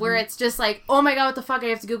where it's just like, oh my God, what the fuck? I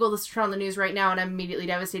have to Google this to turn on the news right now, and I'm immediately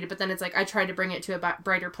devastated. But then it's like, I try to bring it to a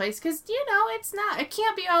brighter place because, you know, it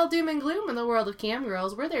can't be all doom and gloom in the world of cam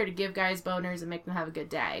girls. We're there to give guys boners and make them have a good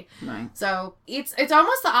day. Right. So it's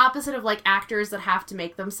almost the opposite of like actors that have to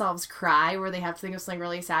make themselves cry where they have to think of something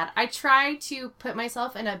really sad. I try to put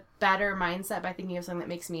myself in a better mindset by thinking of something that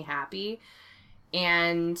makes me happy.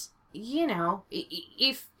 And, you know,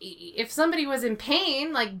 if somebody was in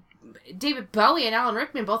pain, like David Bowie and Alan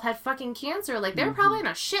Rickman both had fucking cancer, like they were probably in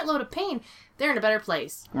a shitload of pain. They're in a better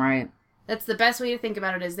place. Right. That's the best way to think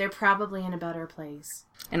about it, is they're probably in a better place.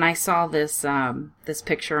 And I saw this this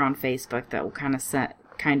picture on Facebook that will kind of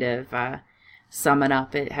sum it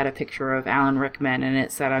up. It had a picture of Alan Rickman, and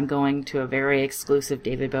it said, "I'm going to a very exclusive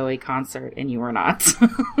David Bowie concert, and you are not."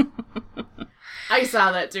 I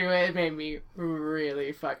saw that too. It made me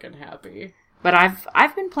really fucking happy. But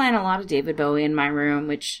I've been playing a lot of David Bowie in my room,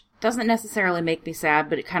 which doesn't necessarily make me sad,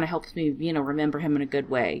 but it kind of helps me, you know, remember him in a good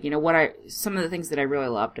way. You know, some of the things that I really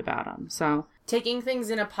loved about him. So taking things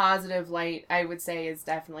in a positive light, I would say, is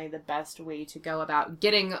definitely the best way to go about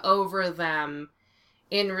getting over them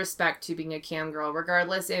in respect to being a cam girl.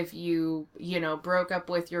 Regardless if you know, broke up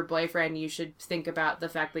with your boyfriend, you should think about the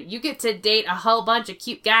fact that you get to date a whole bunch of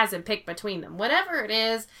cute guys and pick between them. Whatever it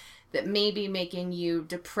is that may be making you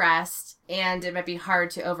depressed and it might be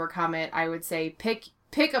hard to overcome it, I would say pick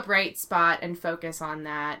a bright spot and focus on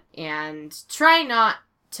that, and try not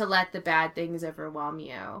to let the bad things overwhelm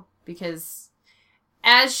you. Because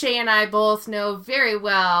as Shay and I both know very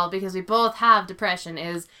well, because we both have depression,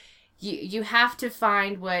 is you have to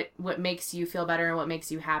find what makes you feel better and what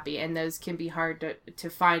makes you happy, and those can be hard to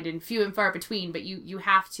find and few and far between, but you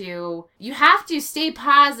have to stay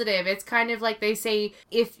positive. It's kind of like they say,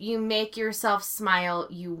 if you make yourself smile,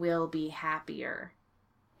 you will be happier.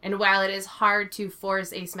 And while it is hard to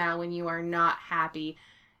force a smile when you are not happy,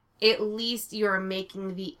 at least you're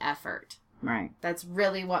making the effort. Right. That's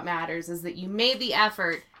really what matters, is that you made the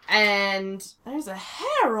effort. And there's a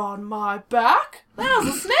hair on my back. There's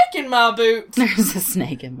a snake in my boot. There's a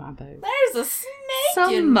snake in my boot. There's a snake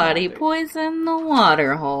Somebody in my boot. poisoned the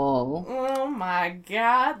water hole. Oh my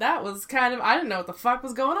God. That was kind of... I didn't know what the fuck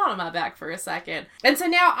was going on my back for a second. And so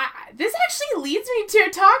now, this actually leads me to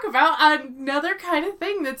talk about another kind of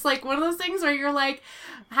thing that's like one of those things where you're like,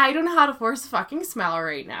 I don't know how to force a fucking smile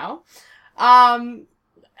right now.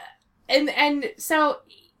 And so...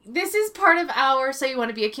 This is part of our So You Want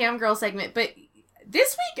to Be a Cam Girl segment, but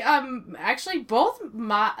this week, actually both of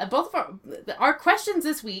our questions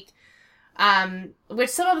this week, which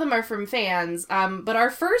some of them are from fans, but our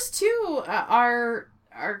first two are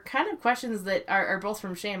kind of questions that are both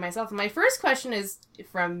from Shay and myself. My first question is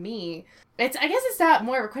from me. I guess it's not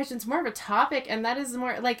more of a question, it's more of a topic, and that is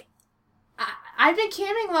more like, I've been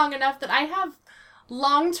camming long enough that I have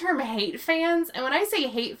long-term hate fans. And when I say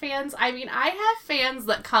hate fans, I mean I have fans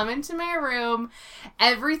that come into my room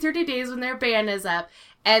every 30 days when their band is up,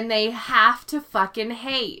 and they have to fucking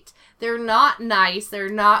hate. They're not nice. They're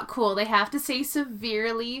not cool. They have to say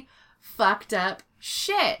severely fucked up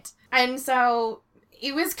shit. And so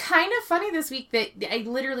it was kind of funny this week that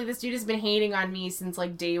this dude has been hating on me since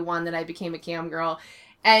like day one that I became a cam girl.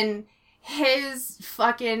 And his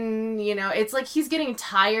fucking, you know, it's like he's getting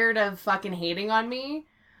tired of fucking hating on me,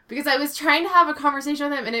 because I was trying to have a conversation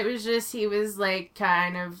with him, and it was just, he was like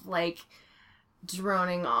kind of like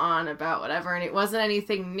droning on about whatever, and it wasn't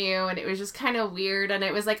anything new, and it was just kind of weird. And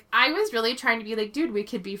it was like, I was really trying to be like, dude, we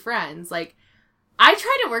could be friends. Like, I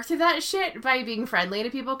try to work through that shit by being friendly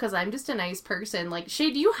to people, because I'm just a nice person. Like,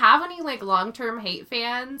 Shay, do you have any, like, long-term hate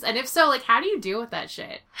fans? And if so, like, how do you deal with that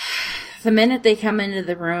shit? The minute they come into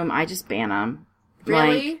the room, I just ban them.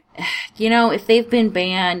 Really? Like, you know, if they've been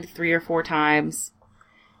banned 3 or 4 times,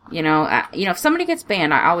 you know, if somebody gets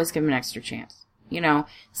banned, I always give them an extra chance. You know,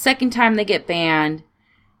 second time they get banned,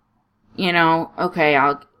 you know, okay,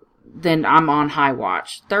 then I'm on high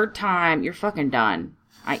watch. Third time, you're fucking done.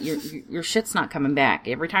 Your shit's not coming back.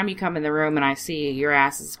 Every time you come in the room and I see you, your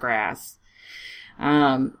ass is grass.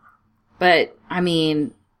 But, I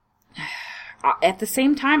mean, at the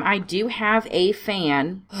same time, I do have a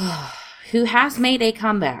fan who has made a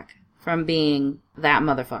comeback from being that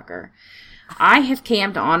motherfucker. I have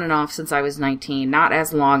cammed on and off since I was 19, not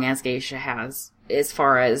as long as Geisha has, as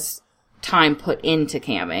far as time put into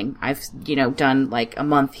camming. I've, done like a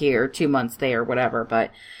month here, 2 months there, whatever,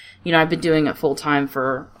 but, I've been doing it full time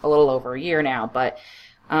for a little over a year now, but,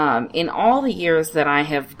 in all the years that I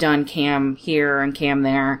have done cam here and cam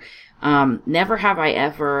there, never have I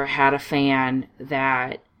ever had a fan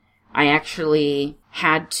that I actually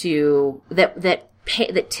had to, that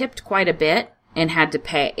tipped quite a bit and had to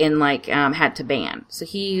pay, and had to ban. So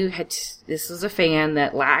this was a fan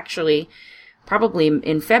that actually, probably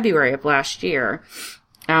in February of last year,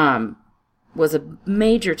 was a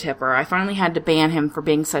major tipper. I finally had to ban him for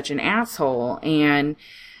being such an asshole, and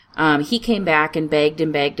he came back and begged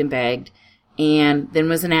and begged and begged, and then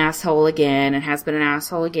was an asshole again, and has been an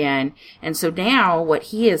asshole again. And so now what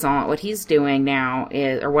he's doing now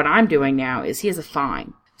is, or what I'm doing now is, he has a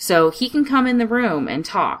fine. So he can come in the room and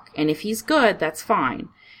talk, and if he's good, that's fine.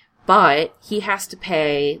 But he has to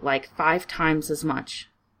pay like 5 times as much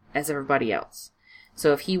as everybody else.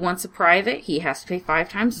 So if he wants a private, he has to pay 5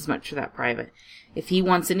 times as much for that private. If he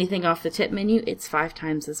wants anything off the tip menu, it's 5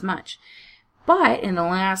 times as much. But in the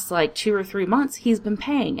last 2 or 3 months, he's been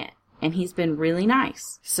paying it, and he's been really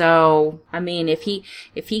nice. So, I mean, if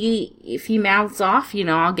he mouths off,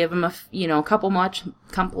 I'll give him a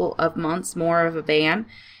couple of months more of a ban,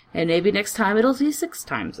 and maybe next time it'll be 6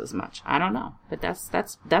 times as much. I don't know, but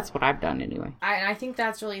that's what I've done anyway. I think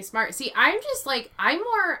that's really smart. See, I'm just I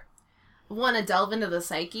more want to delve into the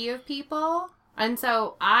psyche of people. And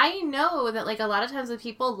so I know that a lot of times when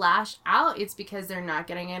people lash out, it's because they're not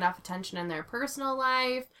getting enough attention in their personal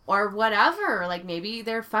life or whatever. Maybe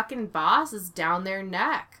their fucking boss is down their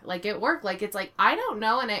neck, at work. I don't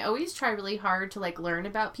know. And I always try really hard to learn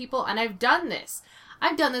about people. And I've done this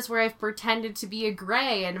where I've pretended to be a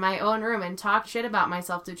gray in my own room and talk shit about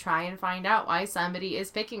myself to try and find out why somebody is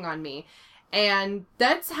picking on me. And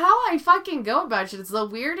that's how I fucking go about it. It's the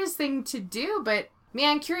weirdest thing to do, but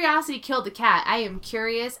man, curiosity killed the cat. I am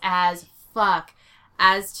curious as fuck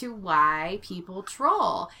as to why people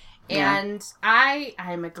troll. Yeah. And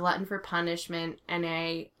I'm a glutton for punishment, and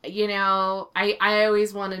I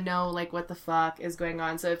always want to know, what the fuck is going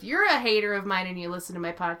on. So if you're a hater of mine and you listen to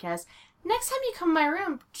my podcast, next time you come in my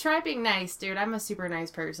room, try being nice, dude. I'm a super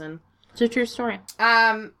nice person. It's a true story.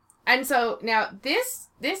 And so now this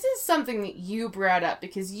is something that you brought up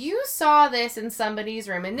because you saw this in somebody's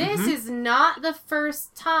room, and this is not the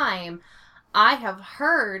first time I have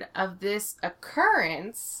heard of this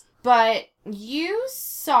occurrence, but you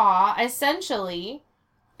saw essentially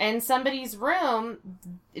in somebody's room,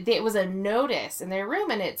 it was a notice in their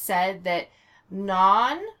room, and it said that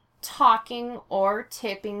non-talking or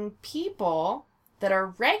tipping people that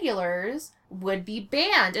are regulars would be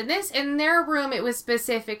banned. And this, in their room, it was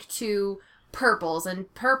specific to purples,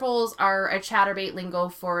 and purples are a chatterbait lingo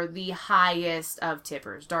for the highest of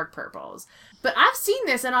tippers, dark purples. But I've seen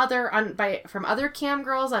this in from other cam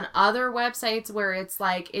girls on other websites where it's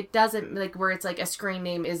it doesn't, where it's a screen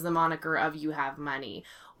name is the moniker of you have money.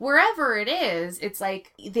 Wherever it is, it's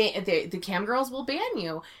the cam girls will ban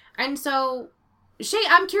you. And so, Shay,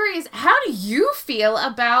 I'm curious, how do you feel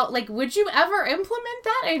about, would you ever implement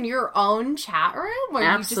that in your own chat room? Or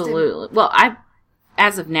absolutely. Well,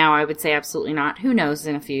 as of now, I would say absolutely not. Who knows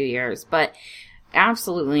in a few years, but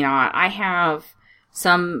absolutely not. I have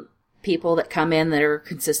some people that come in that are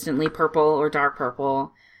consistently purple or dark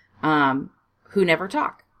purple, who never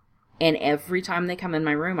talk. And every time they come in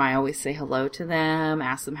my room, I always say hello to them,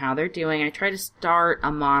 ask them how they're doing. I try to start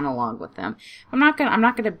a monologue with them. I'm not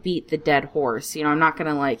gonna beat the dead horse. I'm not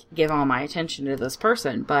gonna give all my attention to this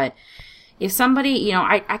person. But if somebody,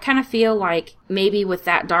 I kind of feel like maybe with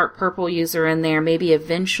that dark purple user in there, maybe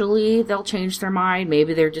eventually they'll change their mind.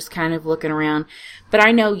 Maybe they're just kind of looking around. But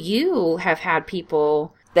I know you have had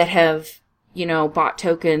people that have, bought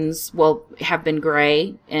tokens, have been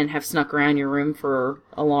gray and have snuck around your room for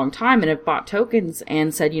a long time and have bought tokens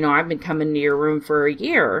and said, I've been coming to your room for a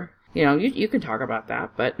year. You can talk about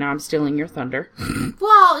that, but now I'm stealing your thunder.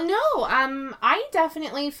 Well, no, I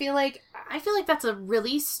definitely feel like that's a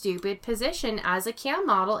really stupid position as a cam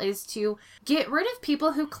model, is to get rid of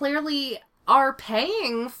people who clearly are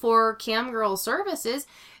paying for cam girl services.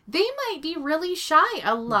 They might be really shy.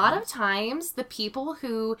 A lot of times, the people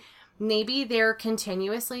who maybe they're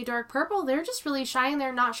continuously dark purple, they're just really shy and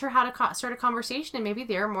they're not sure how to start a conversation, and maybe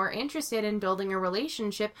they're more interested in building a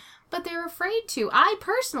relationship, but they're afraid to. I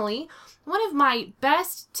personally, one of my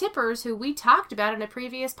best tippers who we talked about in a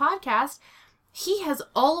previous podcast, He has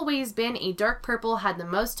always been a dark purple, had the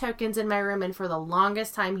most tokens in my room, and for the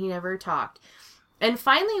longest time he never talked. And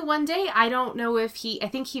finally one day, I don't know if I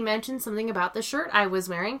think he mentioned something about the shirt I was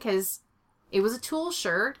wearing, because it was a Tool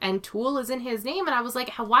shirt, and Tool is in his name, and I was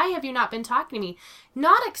like, why have you not been talking to me?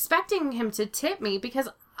 Not expecting him to tip me, because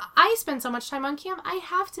I spend so much time on cam. I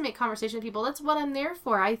have to make conversation with people. That's what I'm there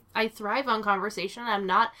for. I thrive on conversation. I'm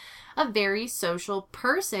not a very social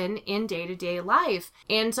person in day-to-day life.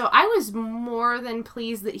 And so I was more than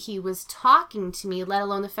pleased that he was talking to me, let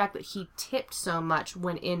alone the fact that he tipped so much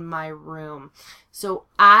when in my room. So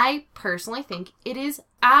I personally think it is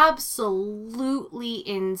absolutely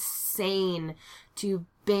insane to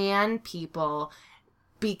ban people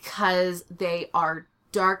because they are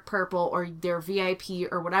dark purple or they're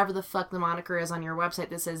VIP or whatever the fuck the moniker is on your website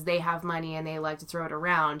that says they have money and they like to throw it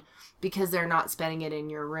around because they're not spending it in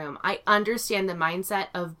your room. I understand the mindset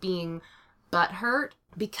of being butthurt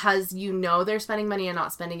because you know they're spending money and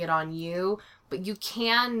not spending it on you, but you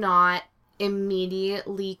cannot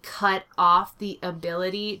immediately cut off the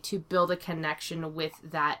ability to build a connection with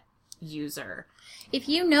that user. If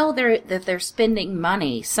you know that they're spending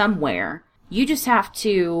money somewhere, you just have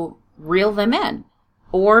to reel them in.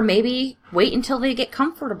 Or maybe wait until they get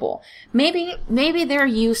comfortable. Maybe they're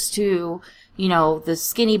used to, the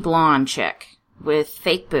skinny blonde chick with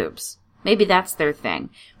fake boobs. Maybe that's their thing.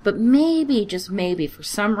 But maybe, just maybe, for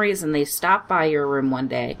some reason they stopped by your room one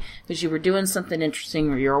day because you were doing something interesting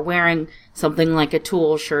or you were wearing something like a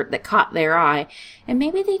Tool shirt that caught their eye. And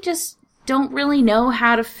maybe they just don't really know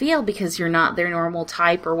how to feel because you're not their normal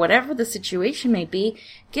type or whatever the situation may be.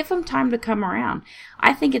 Give them time to come around.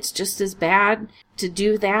 I think it's just as bad to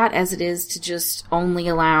do that as it is to just only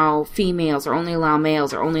allow females or only allow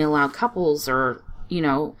males or only allow couples or,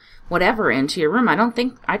 whatever into your room.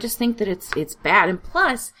 I just think that it's bad. And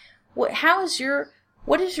plus, what is your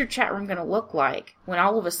chat room going to look like when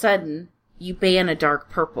all of a sudden you ban a dark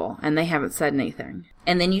purple and they haven't said anything?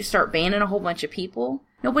 And then you start banning a whole bunch of people?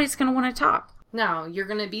 Nobody's going to want to talk. No, you're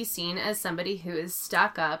going to be seen as somebody who is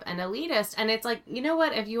stuck up and elitist. And it's like, you know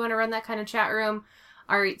what? If you want to run that kind of chat room,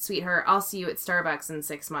 all right, sweetheart, I'll see you at Starbucks in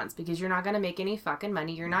 6 months because you're not going to make any fucking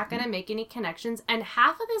money. You're not going to make any connections. And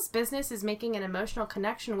half of this business is making an emotional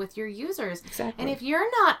connection with your users. Exactly. And if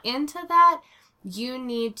you're not into that, you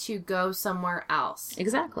need to go somewhere else.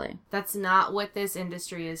 Exactly. That's not what this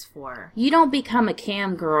industry is for. You don't become a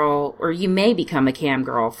cam girl, or you may become a cam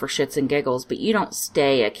girl for shits and giggles, but you don't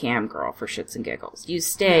stay a cam girl for shits and giggles. You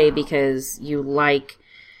stay because you like,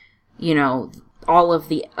 all of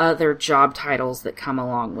the other job titles that come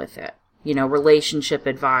along with it. Relationship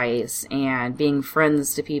advice and being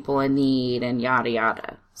friends to people in need and yada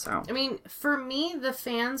yada. So, I mean, for me, the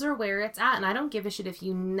fans are where it's at, and I don't give a shit if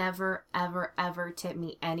you never, ever, ever tip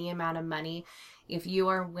me any amount of money. If you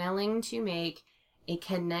are willing to make a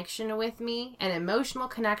connection with me, an emotional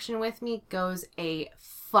connection with me, goes a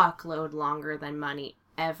fuckload longer than money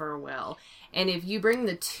ever will. And if you bring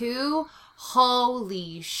the two,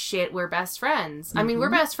 holy shit, we're best friends. Mm-hmm. I mean, we're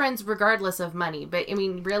best friends regardless of money. But, I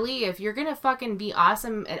mean, really, if you're gonna fucking be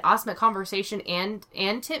awesome at conversation and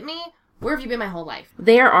tip me, where have you been my whole life?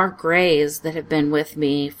 There are grays that have been with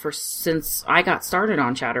me since I got started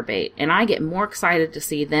on Chaturbate, and I get more excited to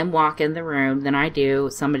see them walk in the room than I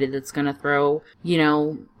do somebody that's going to throw,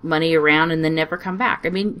 money around and then never come back. I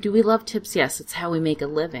mean, do we love tips? Yes, it's how we make a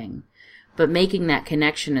living. But making that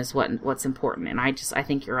connection is what's important, and I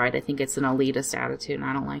think you're right. I think it's an elitist attitude, and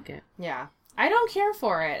I don't like it. Yeah. I don't care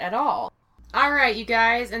for it at all. All right, you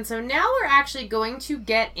guys, and so now we're actually going to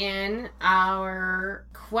get in our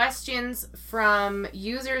questions from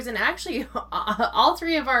users, and actually all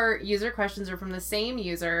three of our user questions are from the same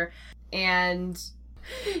user, and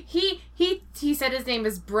he said his name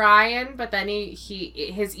is Brian, but then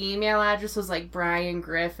his email address was like Brian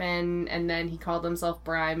Griffin, and then he called himself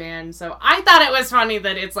Bryman. So I thought it was funny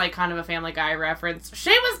that it's like kind of a Family Guy reference.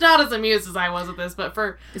 Shay was not as amused as I was at this, but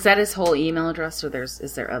is that his whole email address, or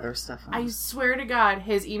is there other stuff on it? I swear to God,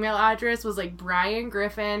 his email address was like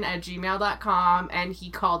briangriffin@gmail.com, and he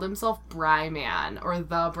called himself Bryman, or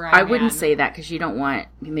the Bryman. I wouldn't say that because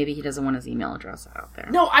maybe he doesn't want his email address out there.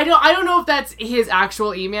 No, I don't know if that's his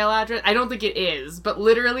actual email address. I don't think it is, but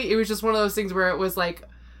literally it was just one of those things where it was like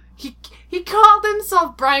he called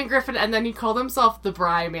himself Brian Griffin and then he called himself the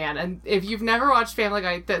Bryman. And if you've never watched Family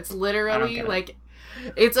Guy, that's literally like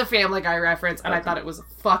it's a Family Guy reference, and I thought it was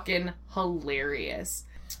fucking hilarious.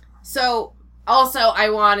 So also I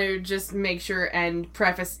want to just make sure and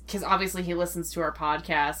preface, because obviously he listens to our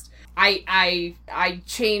podcast, I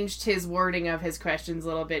changed his wording of his questions a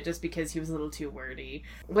little bit just because he was a little too wordy.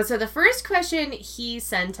 But so the first question he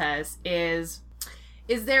sent us is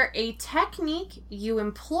is there a technique you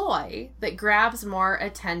employ that grabs more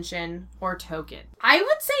attention or token? I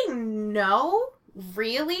would say no,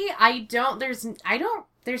 really. There's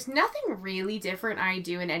nothing really different I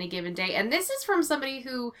do in any given day. And this is from somebody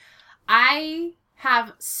who I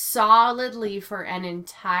have solidly for an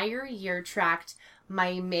entire year tracked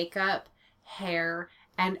my makeup, hair,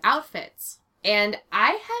 and outfits. And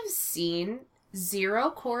I have seen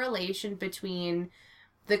zero correlation between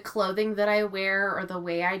the clothing that I wear or the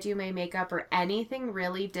way I do my makeup or anything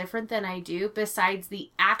really different than I do besides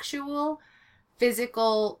the actual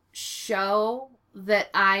physical show that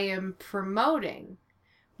I am promoting.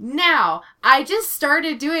 Now, I just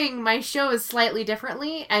started doing my shows slightly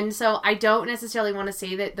differently, and so I don't necessarily want to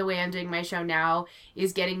say that the way I'm doing my show now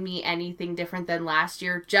is getting me anything different than last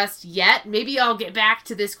year just yet. Maybe I'll get back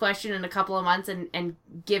to this question in a couple of months and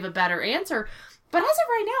give a better answer. But as of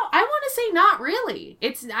right now, I want to say not really.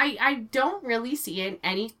 I don't really see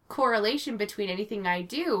any correlation between anything I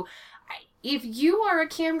do. If you are a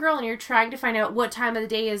cam girl and you're trying to find out what time of the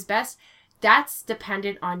day is best, that's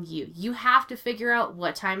dependent on you. You have to figure out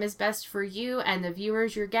what time is best for you and the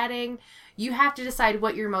viewers you're getting. You have to decide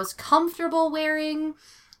what you're most comfortable wearing,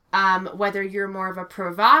 whether you're more of a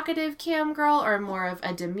provocative cam girl or more of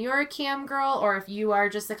a demure cam girl, or if you are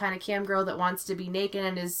just the kind of cam girl that wants to be naked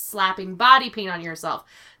and is slapping body paint on yourself.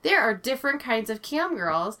 There are different kinds of cam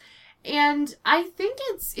girls. And I think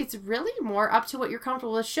it's really more up to what you're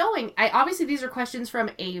comfortable with showing. Obviously, these are questions from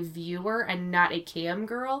a viewer and not a cam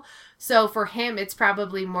girl. So for him, it's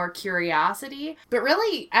probably more curiosity. But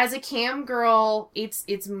really, as a cam girl, it's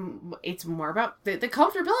more about the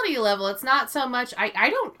comfortability level. It's not so much, I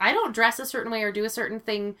don't dress a certain way or do a certain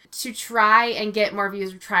thing to try and get more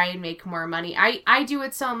views or try and make more money. I do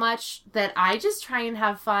it so much that I just try and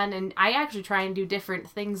have fun, and I actually try and do different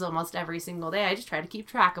things almost every single day. I just try to keep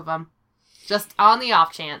track of them. Just on the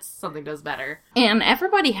off chance something does better. And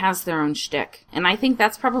everybody has their own shtick. And I think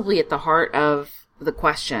that's probably at the heart of the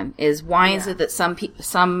question, is why is it that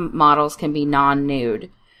some models can be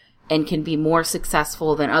non-nude and can be more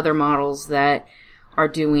successful than other models that are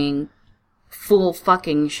doing full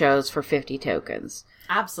fucking shows for 50 tokens?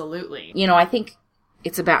 Absolutely. You know, I think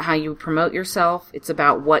it's about how you promote yourself. It's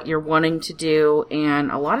about what you're wanting to do.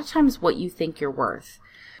 And a lot of times what you think you're worth.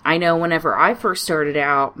 I know whenever I first started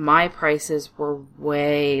out, my prices were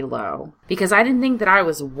way low because I didn't think that I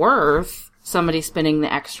was worth somebody spending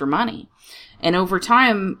the extra money. And over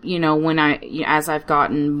time, you know, as I've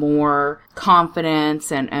gotten more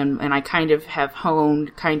confidence and I kind of have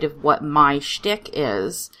honed kind of what my shtick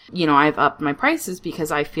is, you know, I've upped my prices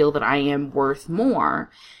because I feel that I am worth more.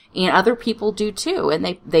 And other people do too,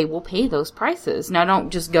 and they will pay those prices. Now,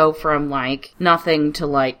 don't just go from, like, nothing to,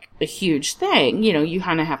 like, a huge thing. You know, you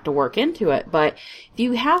kind of have to work into it. But if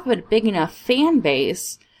you have a big enough fan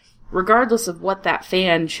base, regardless of what that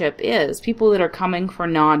fanship is, people that are coming for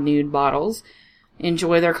non-nude bottles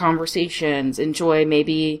enjoy their conversations, enjoy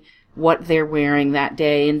maybe what they're wearing that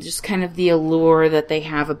day, and just kind of the allure that they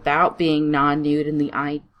have about being non-nude and the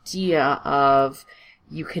idea of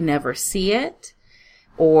you can never see it.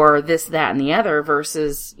 Or this, that, and the other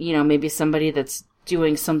versus, you know, maybe somebody that's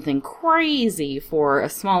doing something crazy for a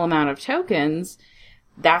small amount of tokens.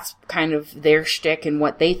 That's kind of their shtick and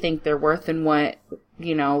what they think they're worth and what,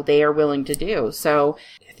 you know, they are willing to do. So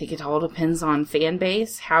I think it all depends on fan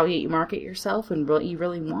base, how you market yourself, and what you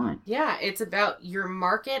really want. Yeah, it's about your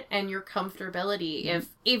market and your comfortability. Mm-hmm.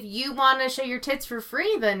 If you want to show your tits for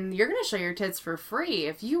free, then you're going to show your tits for free.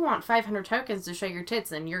 If you want 500 tokens to show your tits,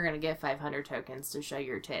 then you're going to get 500 tokens to show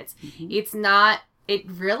your tits. Mm-hmm.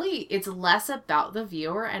 It's less about the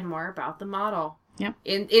viewer and more about the model. Yep.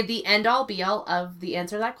 In the end-all, be-all of the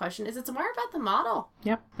answer to that question is it's more about the model.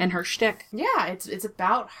 Yep. And her shtick. Yeah, it's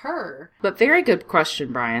about her. But very good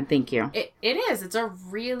question, Brian. Thank you. It is. It's a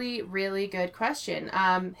really, really good question.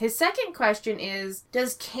 His second question is,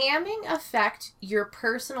 does camming affect your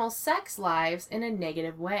personal sex lives in a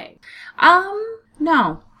negative way?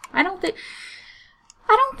 No. I don't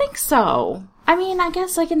think so. I mean, I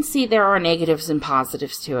guess I can see there are negatives and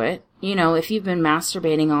positives to it. You know, if you've been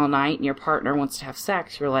masturbating all night and your partner wants to have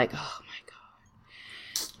sex, you're like, oh my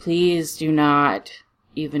God, please do not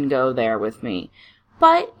even go there with me.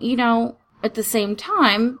 But, you know, at the same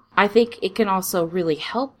time, I think it can also really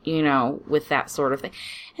help, you know, with that sort of thing.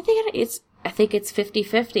 I think it's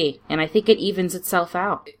 50-50, and I think it evens itself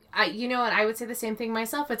out. You know, and I would say the same thing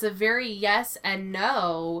myself. It's a very yes and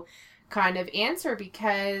no kind of answer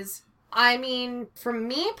because, I mean, for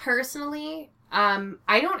me personally,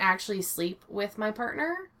 I don't actually sleep with my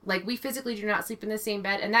partner. Like, we physically do not sleep in the same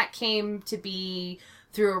bed, and that came to be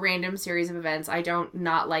through a random series of events. I don't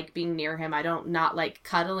not like being near him. I don't not like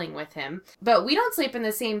cuddling with him. But we don't sleep in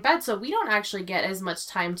the same bed, so we don't actually get as much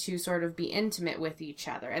time to sort of be intimate with each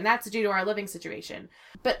other. And that's due to our living situation.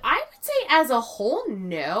 But I would say as a whole,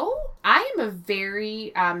 no. I am a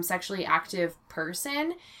very sexually active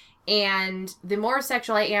person. And the more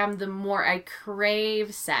sexual I am, the more I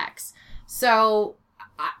crave sex. So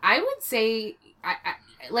I would say, I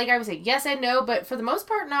would say yes and no, but for the most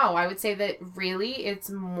part, no. I would say that really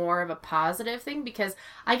it's more of a positive thing because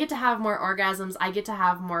I get to have more orgasms, I get to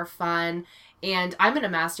have more fun, and I'm going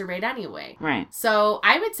to masturbate anyway. Right. So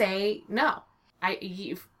I would say no.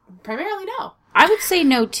 Primarily no. I would say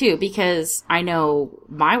no, too, because I know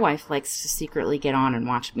my wife likes to secretly get on and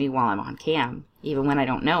watch me while I'm on cam, even when I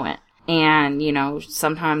don't know it. And, you know,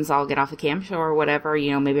 sometimes I'll get off a cam show or whatever,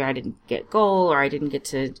 you know, maybe I didn't get goal or I didn't get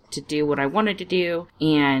to do what I wanted to do.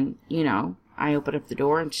 And, you know, I open up the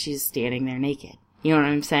door and she's standing there naked. You know what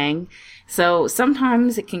I'm saying? So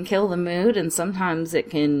sometimes it can kill the mood and sometimes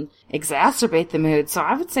it can exacerbate the mood. So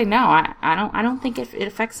I would say no, I don't think it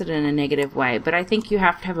affects it in a negative way. But I think you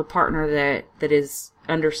have to have a partner that is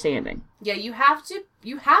understanding. Yeah, you have to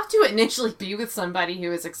initially be with somebody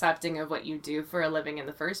who is accepting of what you do for a living in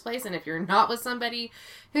the first place. And if you're not with somebody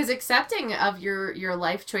who's accepting of your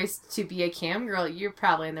life choice to be a cam girl, you're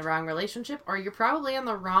probably in the wrong relationship or you're probably in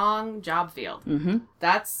the wrong job field. Mm-hmm.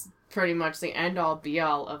 That's pretty much the end-all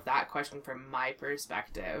be-all of that question from my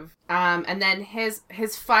perspective. And then his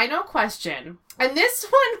final question, and this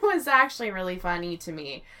one was actually really funny to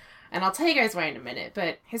me, and I'll tell you guys why in a minute,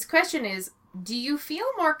 but his question is, do you feel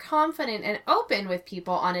more confident and open with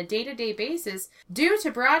people on a day-to-day basis due to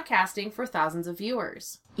broadcasting for thousands of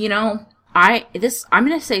viewers? You know, I'm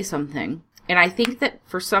going to say something, and I think that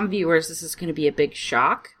for some viewers this is going to be a big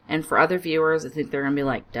shock. And for other viewers, I think they're going to be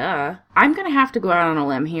like, duh. I'm going to have to go out on a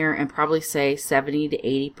limb here and probably say 70 to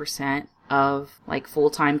 80% of like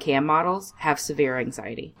full-time cam models have severe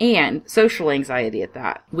anxiety. And social anxiety at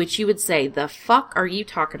that. Which you would say, the fuck are you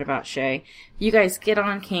talking about, Shay? You guys get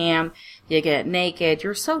on cam, you get naked,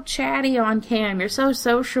 you're so chatty on cam, you're so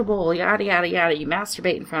sociable, yada, yada, yada. You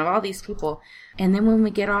masturbate in front of all these people. And then when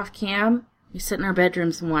we get off cam, we sit in our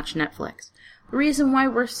bedrooms and watch Netflix. The reason why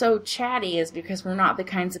we're so chatty is because we're not the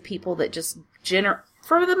kinds of people that just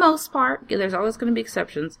for the most part, there's always going to be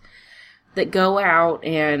exceptions, that go out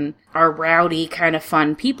and are rowdy, kind of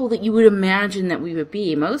fun people that you would imagine that we would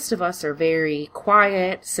be. Most of us are very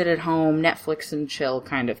quiet, sit at home, Netflix and chill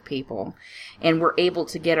kind of people. And we're able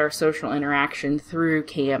to get our social interaction through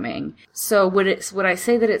camming. So would I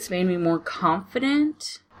say that it's made me more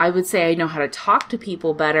confident? I would say I know how to talk to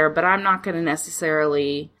people better, but I'm not going to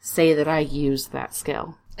necessarily say that I use that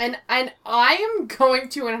skill. And I am going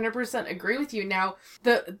to 100% agree with you. Now,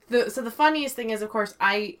 so the funniest thing is, of course,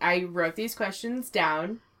 I wrote these questions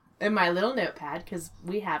down in my little notepad, because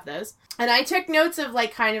we have those. And I took notes of,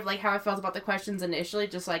 like, kind of, like, how I felt about the questions initially,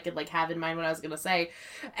 just so I could, like, have in mind what I was going to say.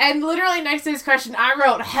 And literally next to this question, I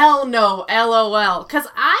wrote, hell no, LOL. Because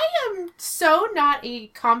I am so not a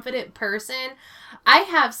confident person. I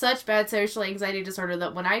have such bad social anxiety disorder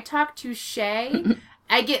that when I talk to Shay,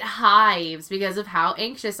 I get hives because of how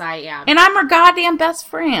anxious I am. And I'm her goddamn best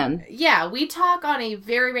friend. Yeah, we talk on a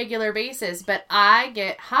very regular basis, but I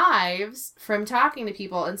get hives from talking to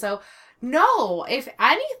people. And so, no, if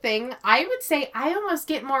anything, I would say I almost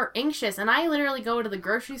get more anxious. And I literally go to the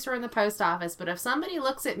grocery store and the post office. But if somebody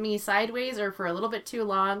looks at me sideways or for a little bit too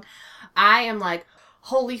long, I am like,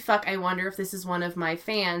 holy fuck, I wonder if this is one of my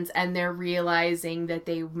fans and they're realizing that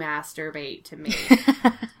they masturbate to me.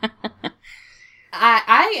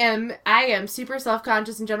 I am super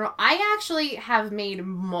self-conscious in general. I actually have made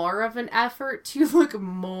more of an effort to look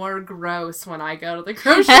more gross when I go to the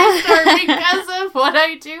grocery store because of what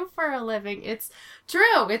I do for a living. It's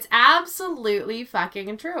true. It's absolutely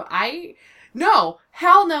fucking true. No,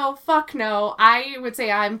 hell no, fuck no. I would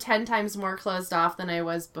say I'm 10 times more closed off than I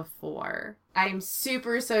was before. I'm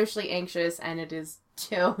super socially anxious, and it is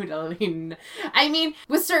totally... I mean,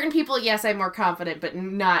 with certain people, yes, I'm more confident, but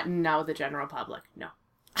not the general public. No.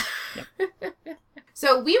 Yep.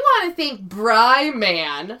 So we want to thank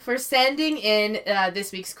Bryman for sending in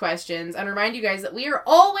this week's questions, and remind you guys that we are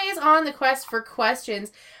always on the quest for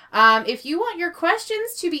questions. If you want your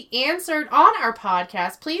questions to be answered on our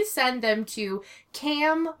podcast, please send them to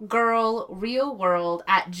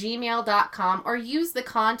camgirlrealworld@gmail.com or use the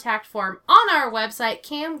contact form on our website,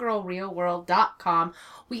 camgirlrealworld.com.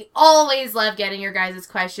 We always love getting your guys'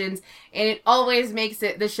 questions, and it always makes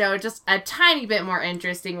the show just a tiny bit more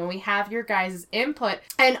interesting when we have your guys' input.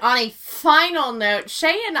 And on a final note,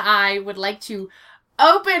 Shay and I would like to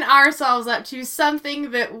open ourselves up to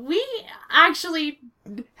something that we actually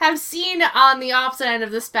have seen on the opposite end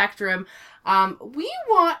of the spectrum. We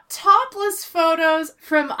want topless photos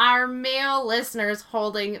from our male listeners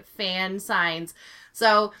holding fan signs.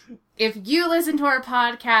 So if you listen to our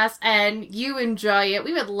podcast and you enjoy it,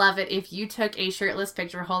 we would love it if you took a shirtless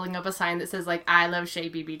picture holding up a sign that says, like, I love Shay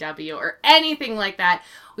BBW or anything like that.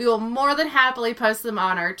 We will more than happily post them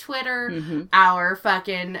on our Twitter, our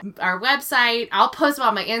website. I'll post them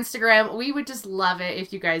on my Instagram. We would just love it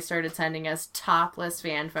if you guys started sending us topless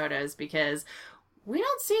fan photos, because we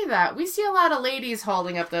don't see that. We see a lot of ladies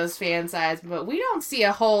holding up those fan signs, but we don't see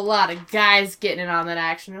a whole lot of guys getting in on that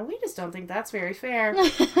action, and we just don't think that's very fair.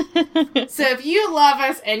 So if you love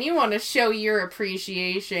us and you want to show your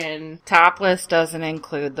appreciation... Topless doesn't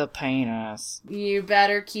include the penis. You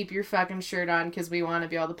better keep your fucking shirt on, because we want to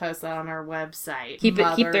be able to post that on our website. Keep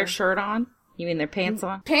their shirt on? You mean their pants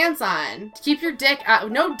on? Pants on. Keep your dick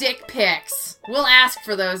out. No dick pics. We'll ask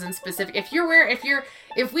for those in specific. If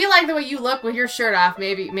we like the way you look with your shirt off,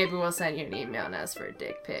 maybe we'll send you an email and ask for a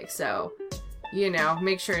dick pic. So,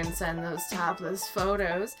 make sure and send those topless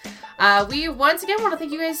photos. We once again want to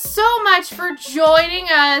thank you guys so much for joining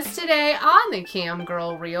us today on the Cam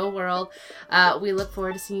Girl Real World. We look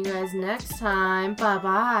forward to seeing you guys next time.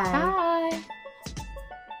 Bye-bye. Bye.